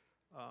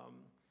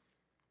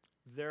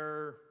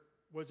 There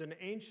was an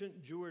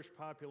ancient Jewish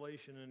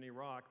population in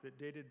Iraq that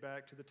dated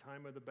back to the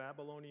time of the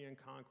Babylonian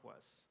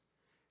conquests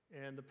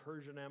and the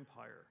Persian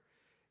Empire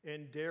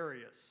and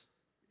Darius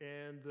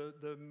and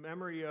the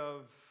memory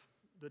of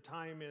the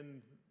time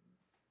in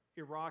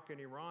Iraq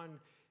and Iran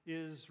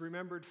is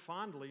remembered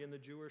fondly in the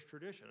Jewish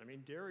tradition. I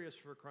mean, Darius,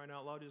 for crying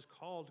out loud, is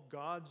called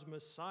God's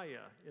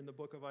Messiah in the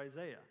book of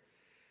Isaiah.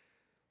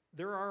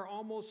 There are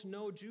almost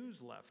no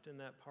Jews left in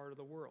that part of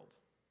the world,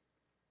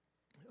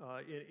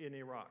 in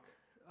Iraq.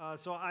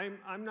 So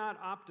I'm not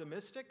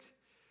optimistic.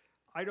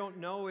 I don't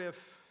know if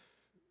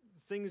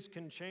things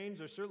can change.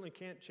 They certainly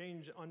can't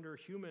change under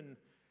human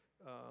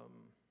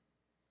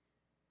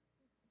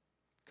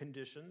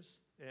conditions,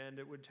 and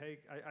it would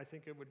take, I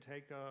think it would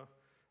take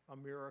a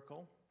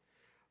miracle.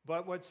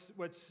 But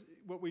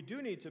what we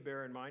do need to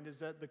bear in mind is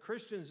that the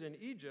Christians in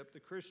Egypt, the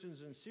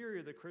Christians in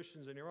Syria, the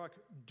Christians in Iraq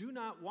do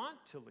not want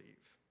to leave.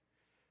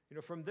 You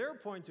know, from their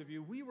point of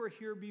view, we were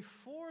here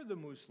before the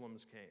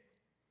Muslims came,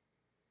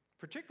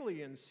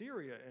 particularly in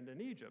Syria and in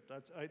Egypt.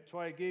 That's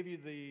why I gave you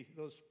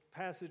those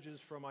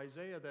passages from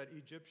Isaiah that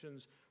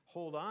Egyptians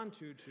hold on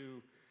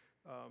to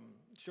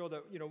show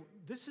that, you know,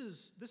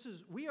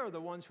 we are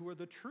the ones who are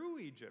the true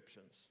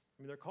Egyptians.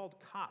 I mean, they're called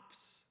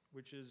Copts,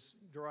 which is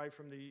derived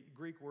from the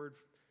Greek word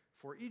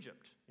for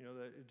Egypt. You know,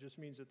 that it just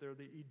means that they're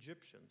the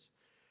Egyptians.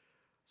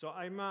 So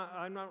I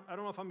don't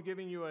know if I'm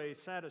giving you a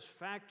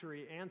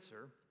satisfactory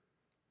answer.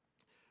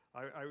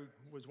 I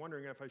was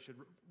wondering if I should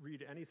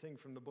read anything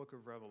from the book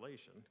of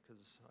Revelation,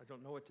 because I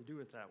don't know what to do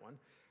with that one.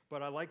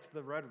 But I liked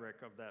the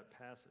rhetoric of that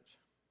passage.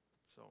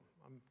 So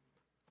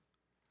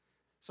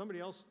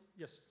somebody else?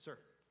 Yes, sir.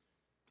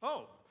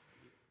 Oh,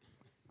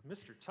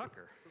 Mr.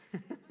 Tucker.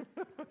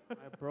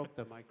 I broke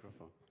the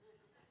microphone.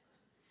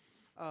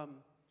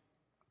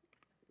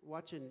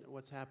 Watching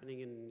what's happening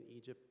in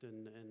Egypt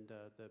and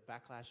the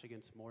backlash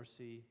against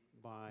Morsi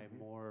by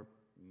more,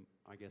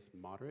 I guess,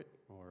 moderate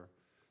or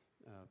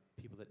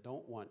people that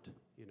don't want,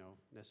 you know,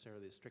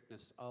 necessarily the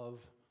strictness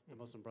of the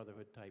Muslim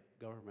Brotherhood type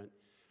government.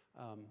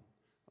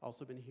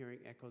 Also been hearing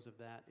echoes of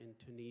that in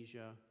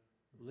Tunisia,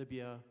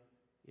 Libya.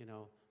 You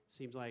know,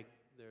 seems like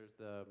there's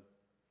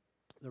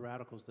the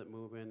radicals that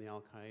move in, the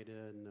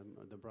Al-Qaeda and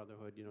the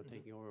Brotherhood, you know,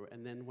 taking over.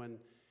 And then when,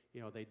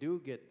 you know, they do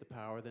get the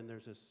power, then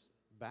there's this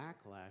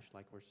backlash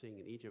like we're seeing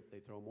in Egypt. They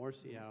throw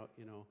Morsi out,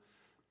 you know.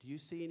 Do you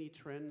see any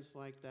trends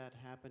like that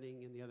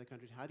happening in the other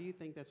countries? How do you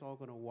think that's all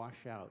going to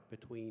wash out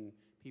between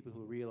people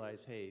who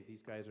realize, hey,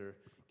 these guys are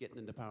getting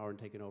into power and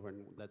taking over,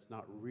 and that's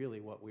not really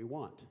what we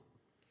want?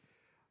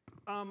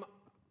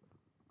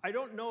 I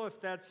don't know if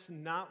that's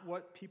not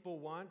what people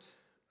want.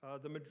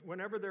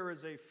 Whenever there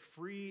is a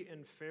free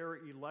and fair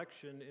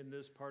election in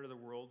this part of the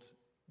world,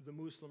 the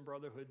Muslim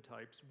Brotherhood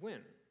types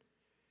win.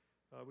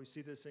 We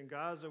see this in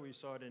Gaza. We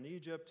saw it in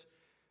Egypt.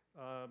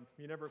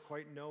 You never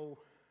quite know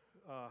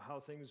how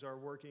things are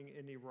working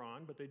in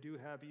Iran, but they do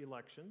have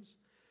elections.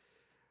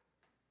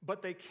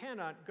 But they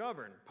cannot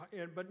govern.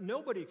 But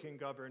nobody can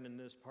govern in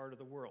this part of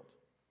the world.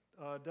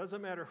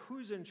 Doesn't matter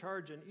who's in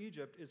charge in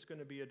Egypt, it's going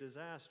to be a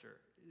disaster.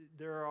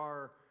 There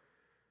are,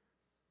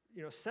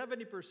 you know,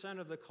 70%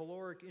 of the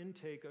caloric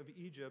intake of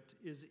Egypt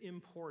is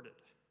imported.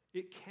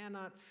 It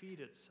cannot feed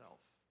itself.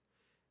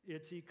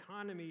 Its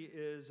economy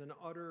is an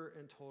utter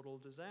and total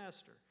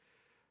disaster.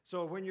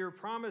 So when you're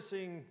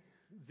promising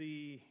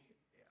you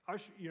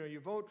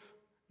vote,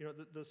 you know,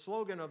 the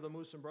slogan of the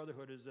Muslim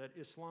Brotherhood is that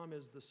Islam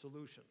is the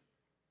solution.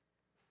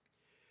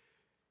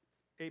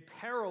 A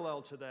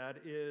parallel to that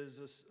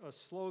is a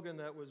slogan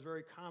that was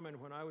very common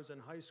when I was in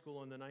high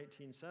school in the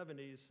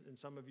 1970s, and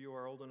some of you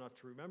are old enough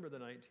to remember the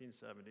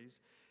 1970s,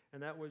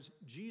 and that was,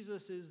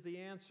 Jesus is the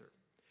answer,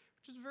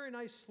 which is a very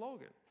nice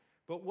slogan.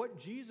 But what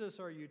Jesus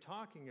are you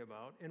talking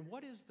about, and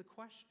what is the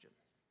question?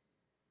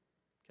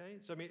 Okay,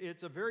 so I mean,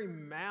 it's a very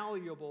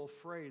malleable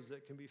phrase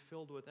that can be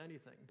filled with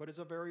anything, but it's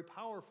a very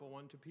powerful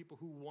one to people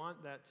who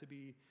want that to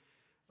be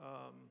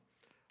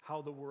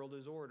how the world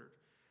is ordered.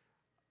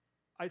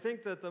 I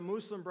think that the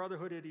Muslim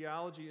Brotherhood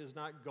ideology is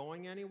not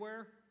going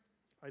anywhere.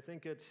 I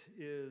think it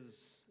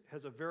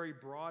has a very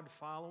broad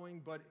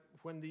following, but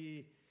when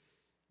the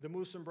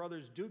Muslim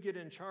Brothers do get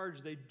in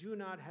charge, they do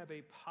not have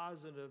a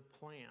positive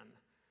plan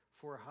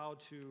for how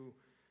to,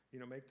 you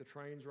know, make the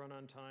trains run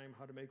on time,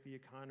 how to make the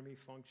economy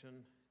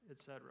function,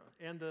 etc.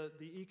 And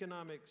the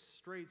economic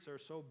straits are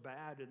so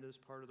bad in this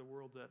part of the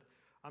world that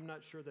I'm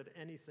not sure that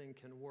anything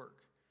can work.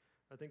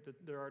 I think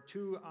that there are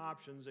two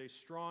options: a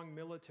strong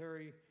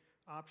military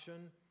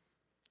option,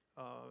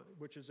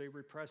 which is a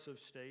repressive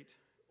state,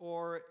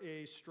 or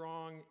a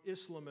strong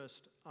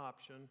Islamist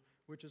option,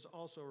 which is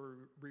also a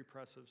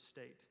repressive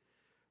state.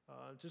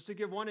 Just to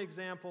give one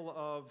example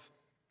of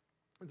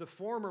the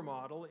former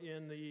model,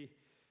 in the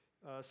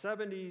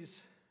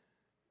 70s,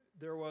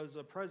 there was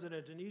a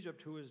president in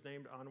Egypt who was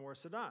named Anwar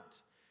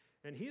Sadat.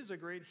 And he is a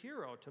great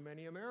hero to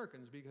many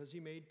Americans because he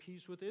made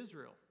peace with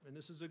Israel. And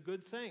this is a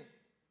good thing,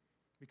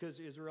 because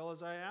Israel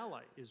is our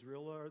ally.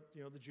 Israel are,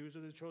 you know, the Jews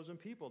are the chosen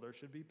people. There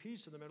should be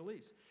peace in the Middle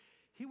East.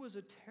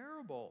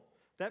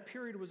 That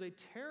period was a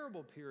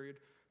terrible period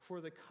for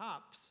the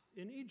Copts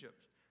in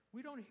Egypt.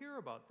 We don't hear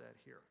about that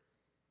here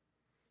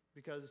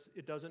because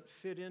it doesn't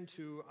fit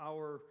into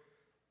our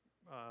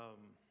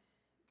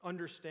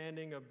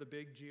understanding of the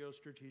big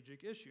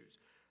geostrategic issues.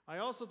 I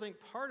also think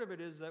part of it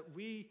is that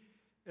we,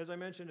 as I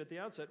mentioned at the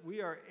outset,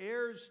 we are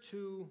heirs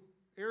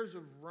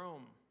of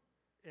Rome.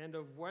 and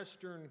of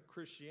Western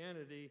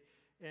Christianity.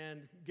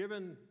 And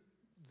given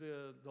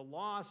the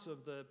loss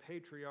of the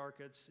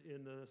patriarchates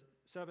in the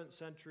 7th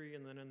century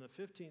and then in the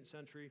 15th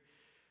century,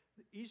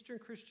 Eastern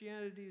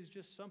Christianity is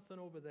just something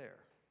over there.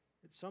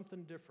 It's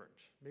something different.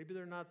 Maybe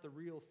they're not the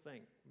real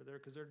thing,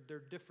 because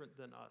they're different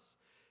than us.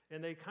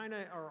 And they kind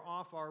of are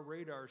off our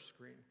radar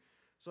screen.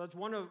 So that's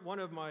one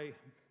of my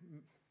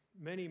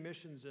many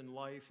missions in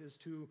life, is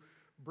to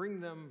bring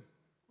them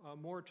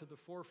more to the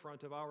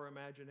forefront of our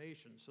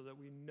imagination so that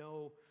we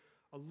know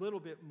a little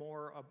bit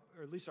more,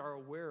 or at least are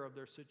aware of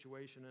their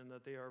situation and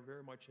that they are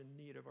very much in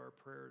need of our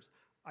prayers.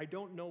 I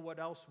don't know what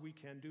else we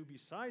can do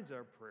besides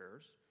our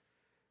prayers,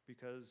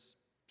 because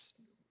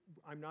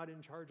I'm not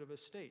in charge of a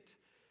state.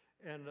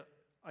 And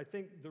I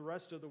think the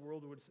rest of the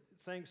world would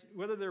thank,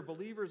 whether they're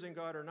believers in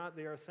God or not,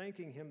 they are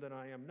thanking him that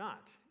I am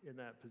not in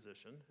that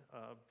position.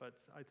 But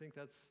I think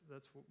that's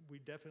what we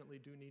definitely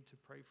do need to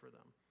pray for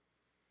them.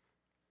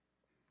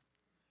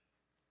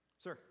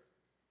 Sir.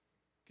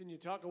 Can you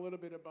talk a little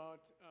bit about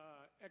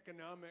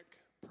economic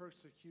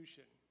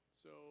persecution?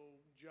 So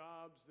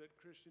jobs that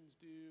Christians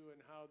do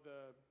and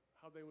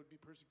how they would be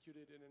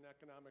persecuted in an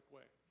economic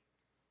way.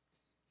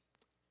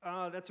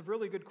 That's a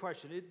really good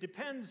question. It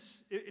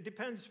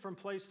depends from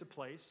place to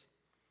place.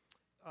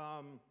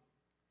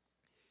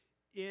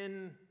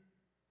 In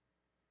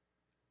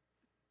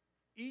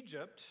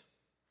Egypt,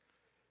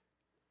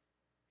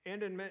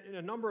 and in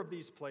a number of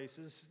these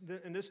places,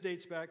 and this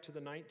dates back to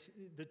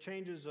the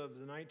changes of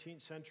the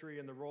 19th century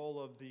and the role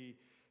of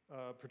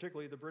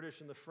particularly the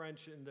British and the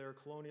French in their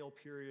colonial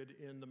period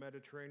in the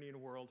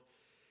Mediterranean world,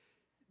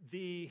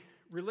 the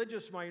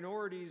religious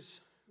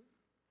minorities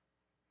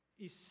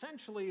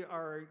essentially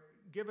are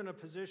given a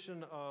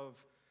position of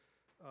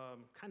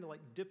kind of like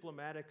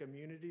diplomatic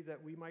immunity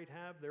that we might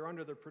have. They're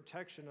under the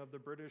protection of the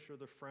British or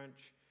the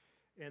French,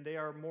 and they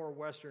are more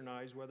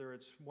westernized, whether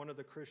it's one of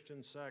the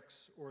Christian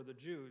sects or the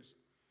Jews.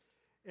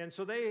 And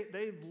so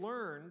they've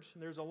learned,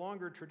 and there's a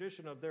longer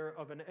tradition of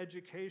an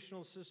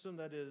educational system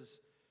that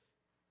is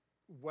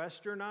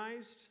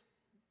westernized,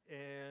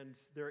 and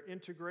they're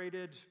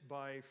integrated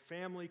by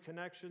family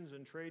connections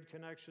and trade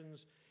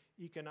connections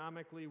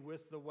economically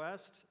with the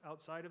West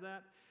outside of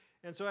that.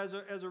 And so as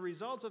a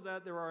result of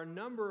that, there are a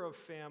number of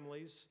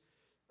families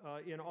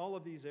in all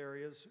of these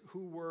areas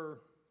who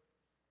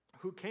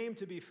came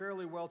to be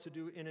fairly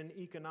well-to-do in an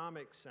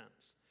economic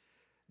sense.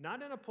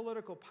 Not in a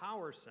political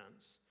power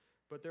sense,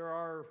 but there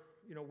are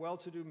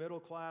well-to-do middle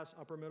class,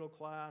 upper middle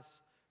class,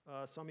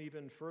 some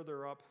even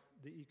further up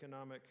the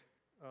economic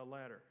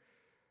ladder.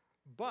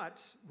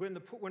 But when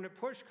it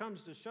push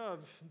comes to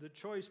shove, the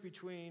choice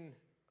between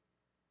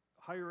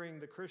hiring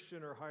the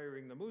Christian or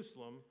hiring the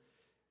Muslim,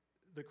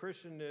 the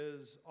Christian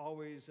is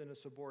always in a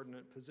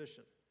subordinate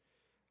position,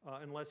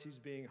 unless he's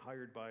being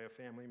hired by a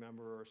family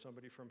member or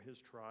somebody from his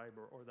tribe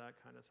or that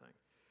kind of thing.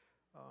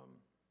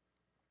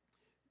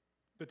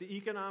 But the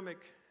economic,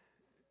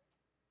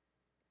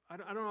 I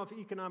don't know if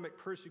economic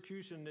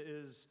persecution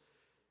is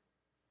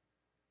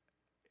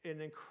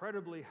an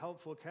incredibly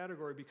helpful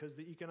category, because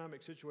the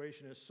economic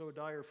situation is so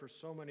dire for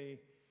so many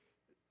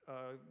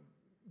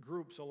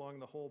groups along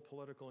the whole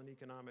political and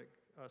economic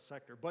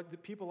sector. But the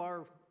people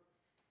are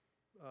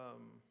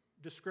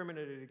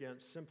discriminated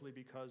against simply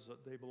because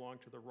they belong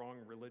to the wrong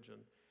religion.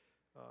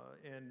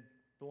 And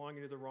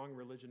belonging to the wrong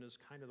religion is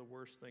kind of the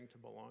worst thing to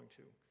belong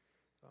to.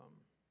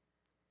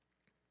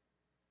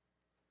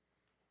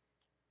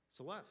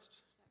 Celeste.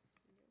 Yes,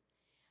 you do.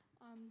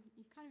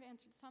 You've kind of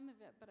answered some of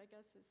it, but I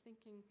guess is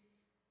thinking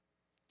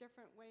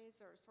different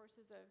ways or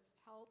sources of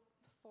help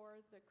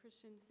for the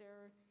Christians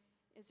there.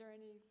 Is there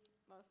any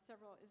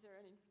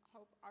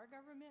hope our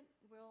government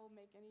will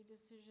make any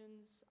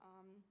decisions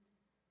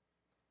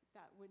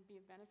that would be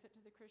of benefit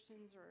to the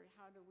Christians, or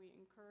how do we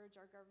encourage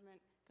our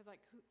government? Because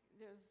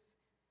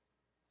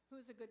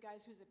who's the good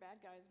guys, who's the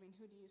bad guys? I mean,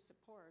 who do you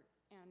support?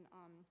 And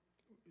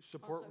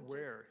support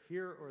where?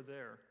 Here or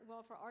there?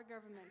 Well, for our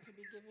government to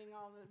be giving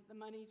all the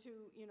money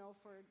to,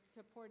 for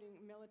supporting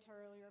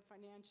militarily or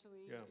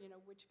financially,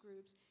 which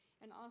groups?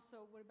 And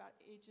also, what about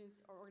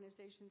agents or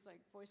organizations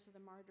like Voice of the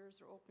Martyrs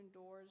or Open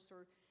Doors,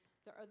 or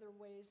there are other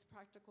ways,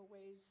 practical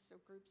ways, or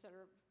groups that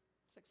are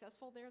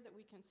successful there that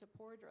we can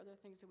support, or other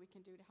things that we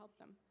can do to help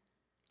them?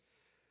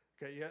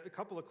 Okay, yeah, a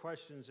couple of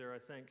questions there, I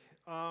think.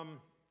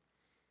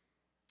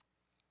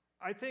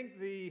 I think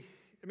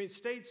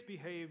states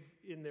behave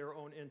in their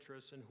own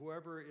interests, and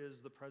whoever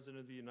is the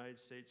president of the United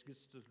States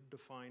gets to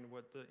define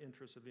what the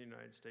interests of the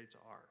United States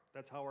are.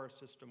 That's how our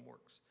system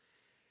works.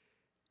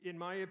 In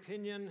my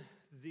opinion,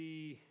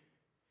 the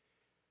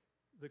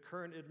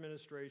current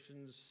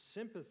administration's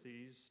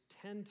sympathies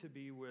tend to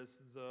be with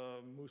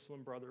the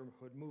Muslim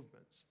Brotherhood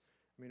movements.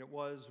 I mean, it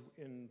was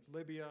in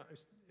Libya,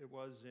 it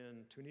was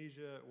in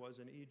Tunisia, it was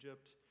in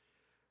Egypt.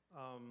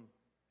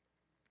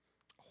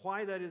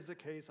 Why that is the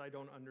case, I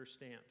don't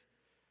understand.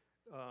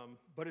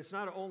 But it's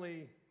not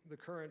only the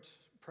current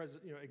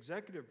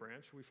executive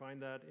branch. We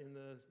find that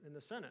in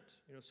the Senate.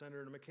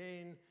 Senator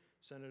McCain,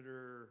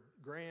 Senator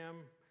Graham,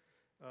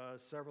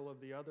 Several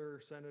of the other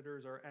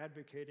senators are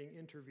advocating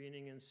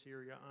intervening in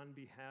Syria on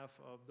behalf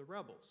of the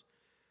rebels.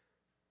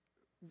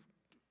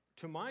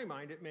 To my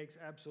mind, it makes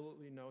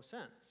absolutely no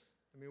sense.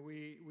 I mean,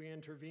 we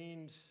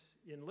intervened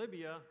in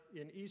Libya,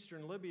 in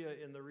eastern Libya,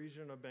 in the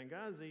region of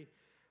Benghazi,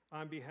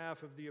 on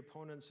behalf of the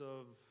opponents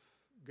of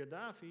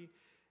Gaddafi,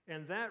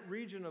 and that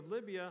region of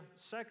Libya,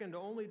 second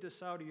only to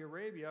Saudi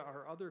Arabia,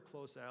 our other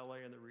close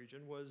ally in the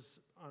region, was,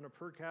 on a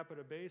per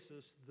capita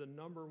basis, the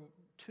number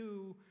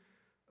 2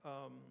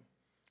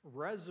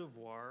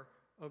 reservoir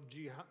of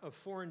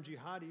foreign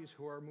jihadis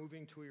who are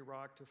moving to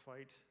Iraq to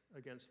fight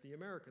against the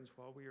Americans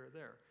while we are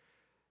there.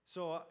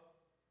 So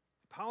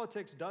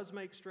politics does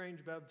make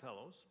strange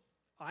bedfellows.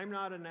 I'm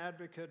not an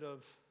advocate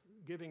of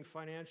giving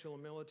financial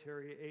and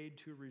military aid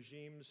to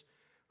regimes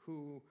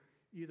who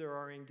either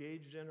are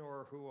engaged in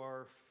or who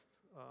are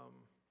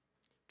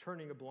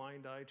turning a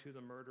blind eye to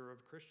the murder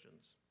of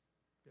Christians.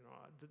 You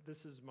know,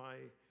 this is my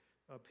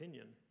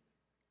opinion.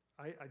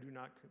 I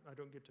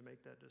don't get to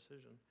make that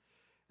decision.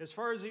 As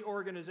far as the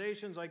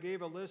organizations, I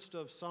gave a list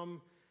of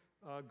some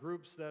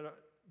groups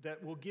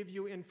that will give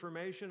you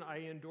information. I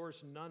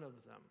endorse none of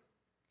them.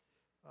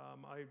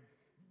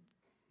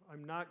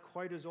 I'm not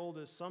quite as old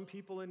as some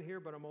people in here,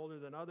 but I'm older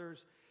than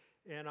others,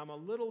 and I'm a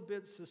little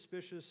bit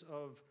suspicious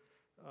of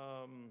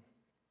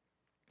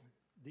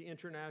the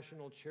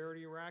international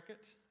charity racket.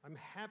 I'm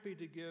happy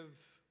to give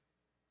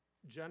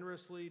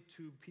generously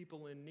to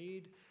people in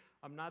need.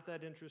 I'm not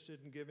that interested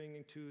in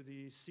giving to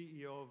the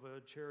CEO of a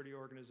charity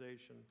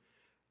organization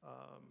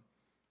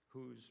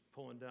who's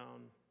pulling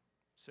down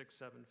 6,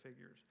 7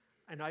 figures.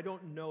 And I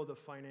don't know the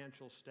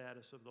financial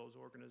status of those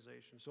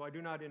organizations, so I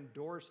do not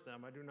endorse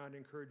them. I do not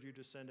encourage you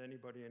to send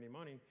anybody any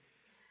money.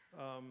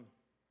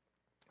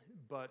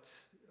 But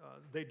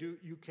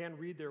you can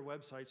read their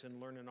websites and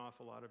learn an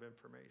awful lot of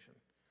information.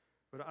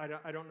 But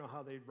I don't know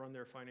how they run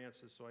their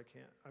finances, so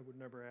I would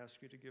never ask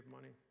you to give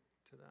money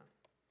to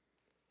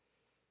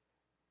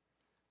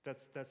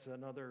that. That's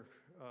another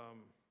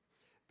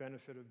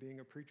benefit of being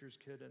a preacher's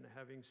kid and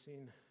having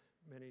seen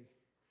many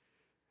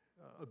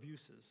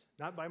abuses.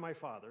 Not by my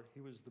father.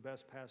 He was the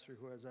best pastor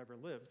who has ever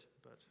lived,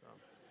 but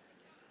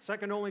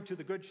second only to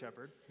the Good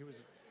Shepherd.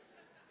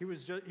 He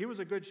was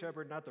a good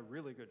shepherd, not the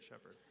really good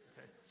shepherd.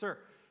 Okay. Sir.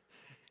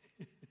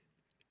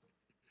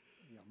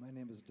 Yeah, my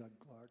name is Doug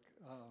Clark.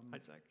 Hi,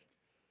 Zach.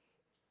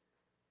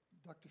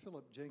 Dr.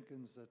 Philip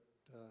Jenkins at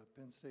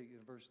Penn State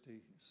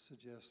University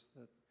suggests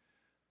that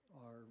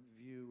our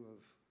view of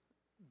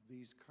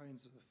these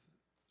kinds of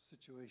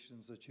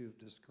situations that you've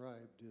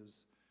described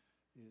is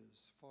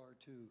far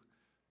too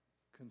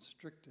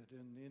constricted.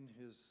 And in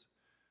his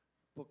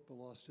book, The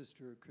Lost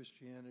History of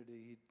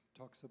Christianity, he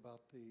talks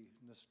about the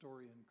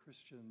Nestorian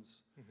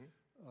Christians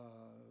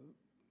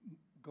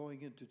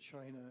going into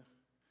China,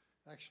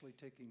 actually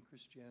taking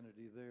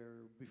Christianity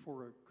there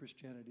before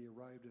Christianity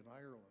arrived in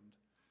Ireland.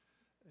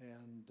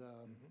 And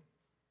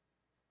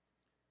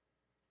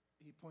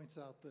he points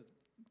out that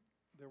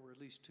there were at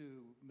least 2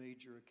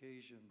 major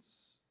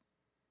occasions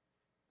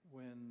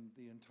when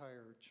the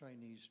entire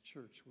Chinese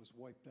church was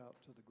wiped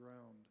out to the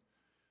ground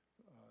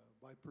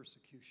by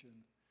persecution,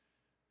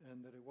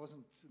 and that it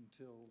wasn't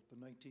until the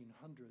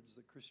 1900s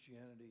that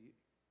Christianity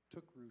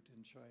took root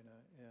in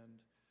China and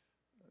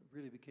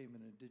really became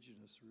an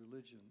indigenous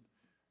religion.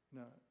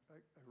 Now, I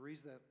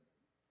raise that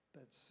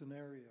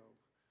scenario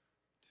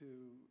to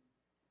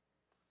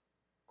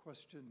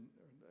question,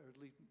 or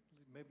at least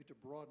maybe to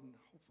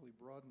hopefully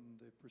broaden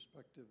the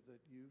perspective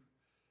that you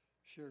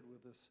shared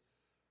with us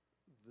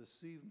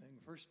this evening.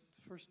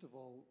 First of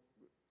all,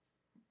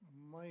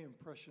 my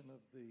impression of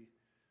the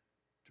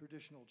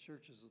traditional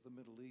churches of the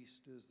Middle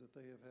East is that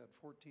they have had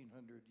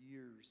 1,400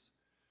 years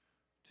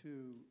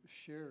to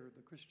share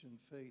the Christian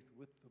faith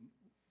with the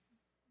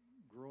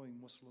growing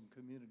Muslim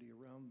community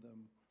around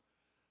them.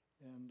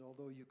 And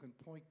although you can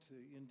point to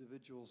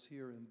individuals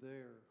here and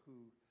there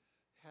who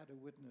had a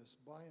witness,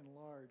 by and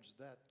large,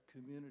 that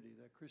community,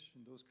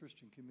 those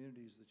Christian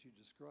communities that you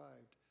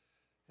described,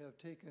 have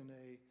taken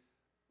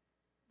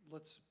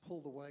let's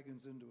pull the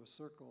wagons into a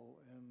circle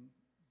and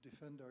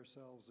defend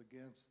ourselves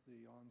against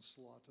the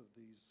onslaught of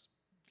these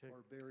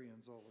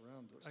barbarians all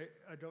around us.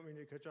 I don't mean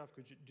to cut you off.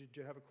 Did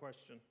you have a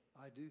question?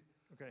 I do.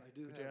 Okay.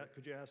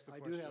 Could you ask the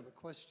question? question? I do have a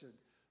question.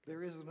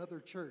 There is another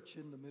church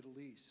in the Middle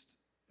East,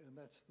 and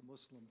that's the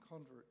Muslim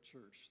convert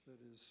church that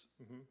is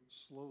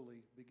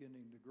slowly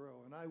beginning to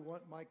grow. And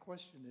my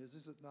question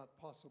is it not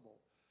possible,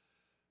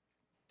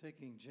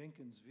 taking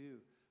Jenkins' view,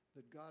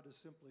 that God is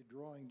simply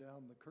drawing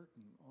down the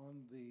curtain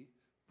on the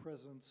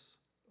presence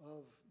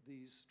of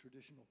these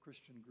traditional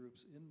Christian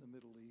groups in the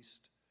Middle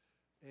East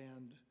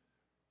and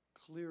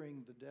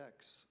clearing the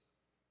decks,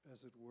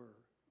 as it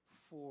were,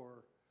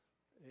 for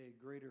a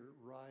greater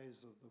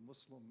rise of the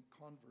Muslim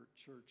convert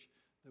church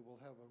that will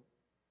have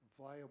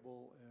a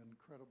viable and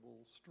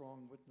credible,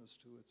 strong witness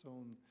to its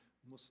own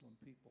Muslim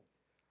people?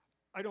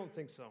 I don't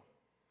think so.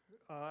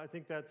 I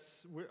think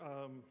that's,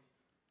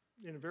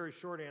 in a very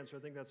short answer, I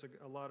think that's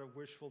a lot of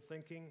wishful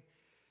thinking.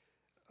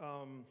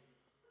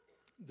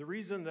 the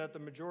reason that the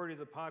majority of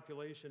the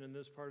population in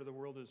this part of the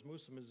world is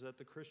Muslim is that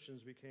the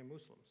Christians became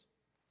Muslims.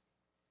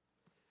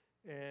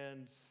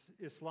 And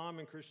Islam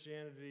and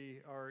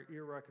Christianity are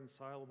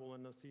irreconcilable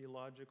in a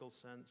theological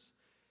sense.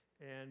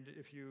 And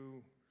if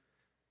you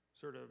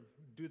sort of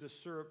do the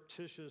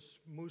surreptitious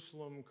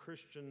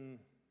Muslim-Christian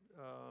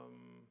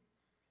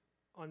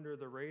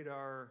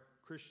under-the-radar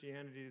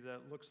Christianity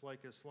that looks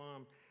like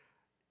Islam,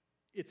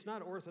 it's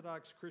not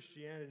Orthodox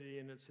Christianity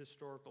in its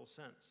historical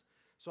sense.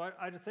 So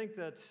I think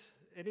that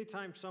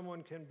anytime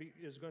someone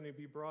is going to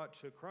be brought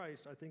to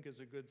Christ, I think is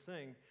a good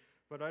thing.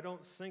 But I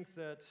don't think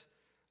that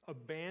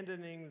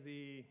abandoning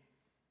the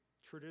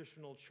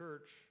traditional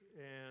church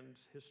and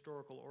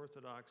historical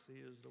orthodoxy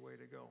is the way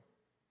to go.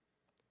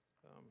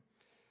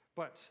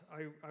 But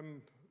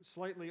I'm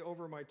slightly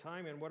over my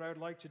time, and what I'd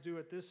like to do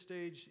at this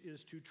stage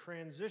is to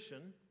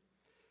transition.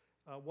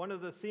 One of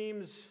the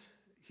themes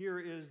here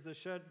is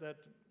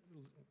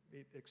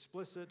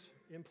explicit,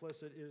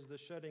 implicit, is the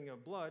shedding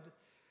of blood,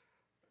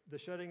 the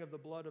shedding of the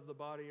blood of the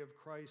body of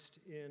Christ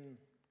in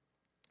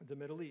the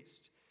Middle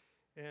East.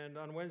 And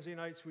on Wednesday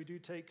nights, we do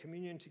take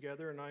communion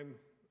together, and I'm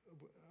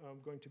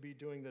going to be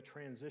doing the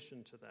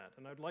transition to that.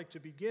 And I'd like to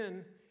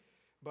begin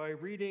by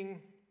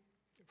reading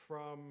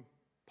from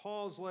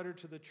Paul's letter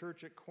to the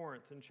church at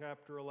Corinth in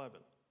chapter 11.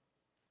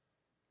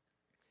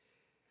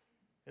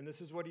 And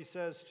this is what he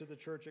says to the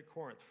church at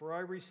Corinth. "For I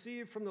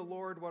received from the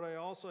Lord what I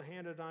also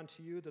handed on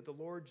to you, that the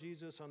Lord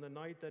Jesus, on the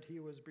night that he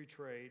was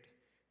betrayed,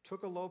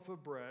 took a loaf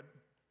of bread,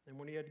 and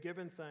when he had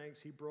given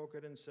thanks, he broke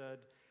it and said,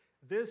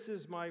 'This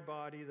is my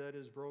body that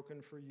is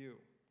broken for you.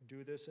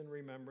 Do this in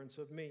remembrance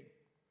of me.'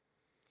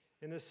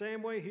 In the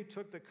same way, he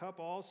took the cup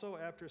also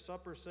after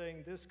supper,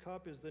 saying, 'This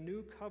cup is the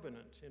new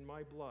covenant in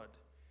my blood.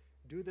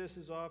 Do this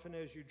as often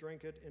as you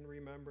drink it in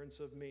remembrance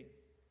of me.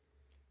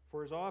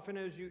 For as often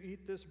as you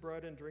eat this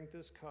bread and drink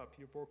this cup,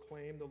 you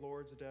proclaim the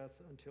Lord's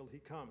death until he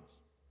comes.'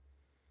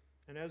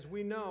 And as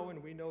we know,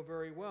 and we know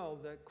very well,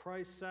 that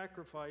Christ's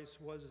sacrifice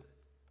was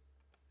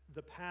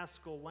the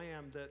paschal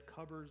lamb that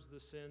covers the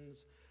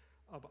sins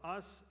of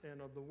us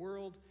and of the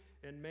world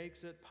and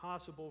makes it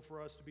possible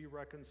for us to be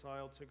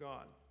reconciled to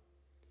God.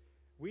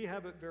 We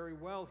have it very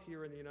well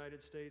here in the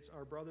United States.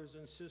 Our brothers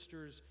and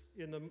sisters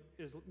in the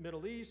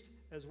Middle East,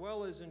 as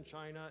well as in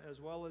China,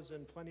 as well as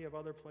in plenty of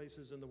other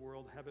places in the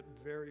world, have it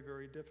very,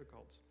 very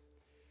difficult.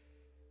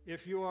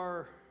 If you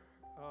are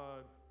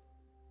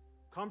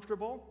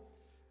comfortable,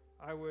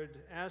 I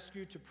would ask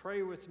you to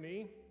pray with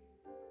me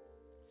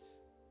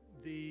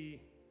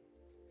the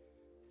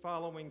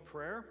following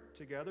prayer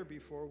together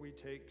before we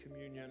take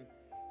communion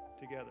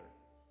together.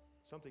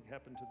 Something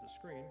happened to the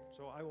screen,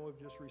 so I will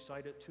just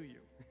recite it to you.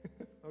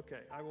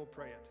 Okay, I will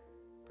pray it.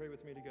 Pray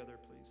with me together,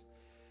 please.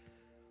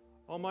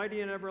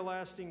 Almighty and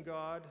everlasting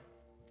God,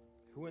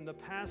 who in the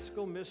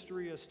paschal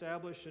mystery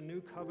established a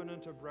new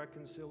covenant of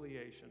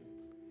reconciliation,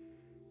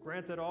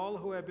 grant that all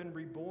who have been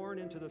reborn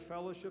into the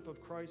fellowship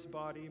of Christ's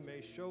body may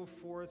show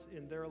forth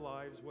in their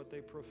lives what they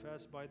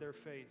profess by their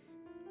faith.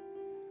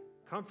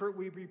 Comfort,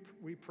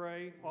 we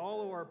pray,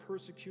 all who are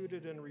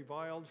persecuted and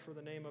reviled for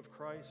the name of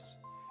Christ.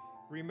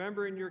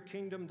 Remember in your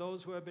kingdom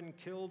those who have been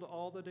killed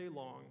all the day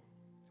long,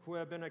 who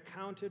have been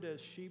accounted as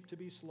sheep to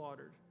be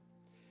slaughtered.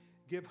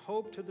 Give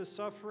hope to the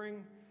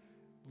suffering,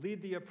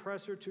 lead the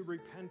oppressor to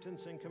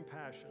repentance and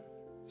compassion.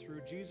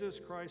 Through Jesus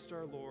Christ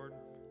our Lord,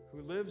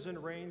 who lives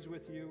and reigns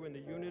with you in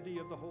the unity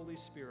of the Holy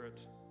Spirit,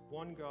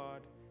 one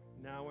God,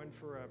 now and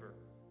forever.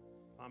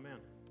 Amen.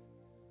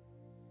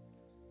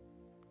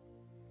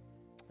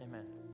 Amen.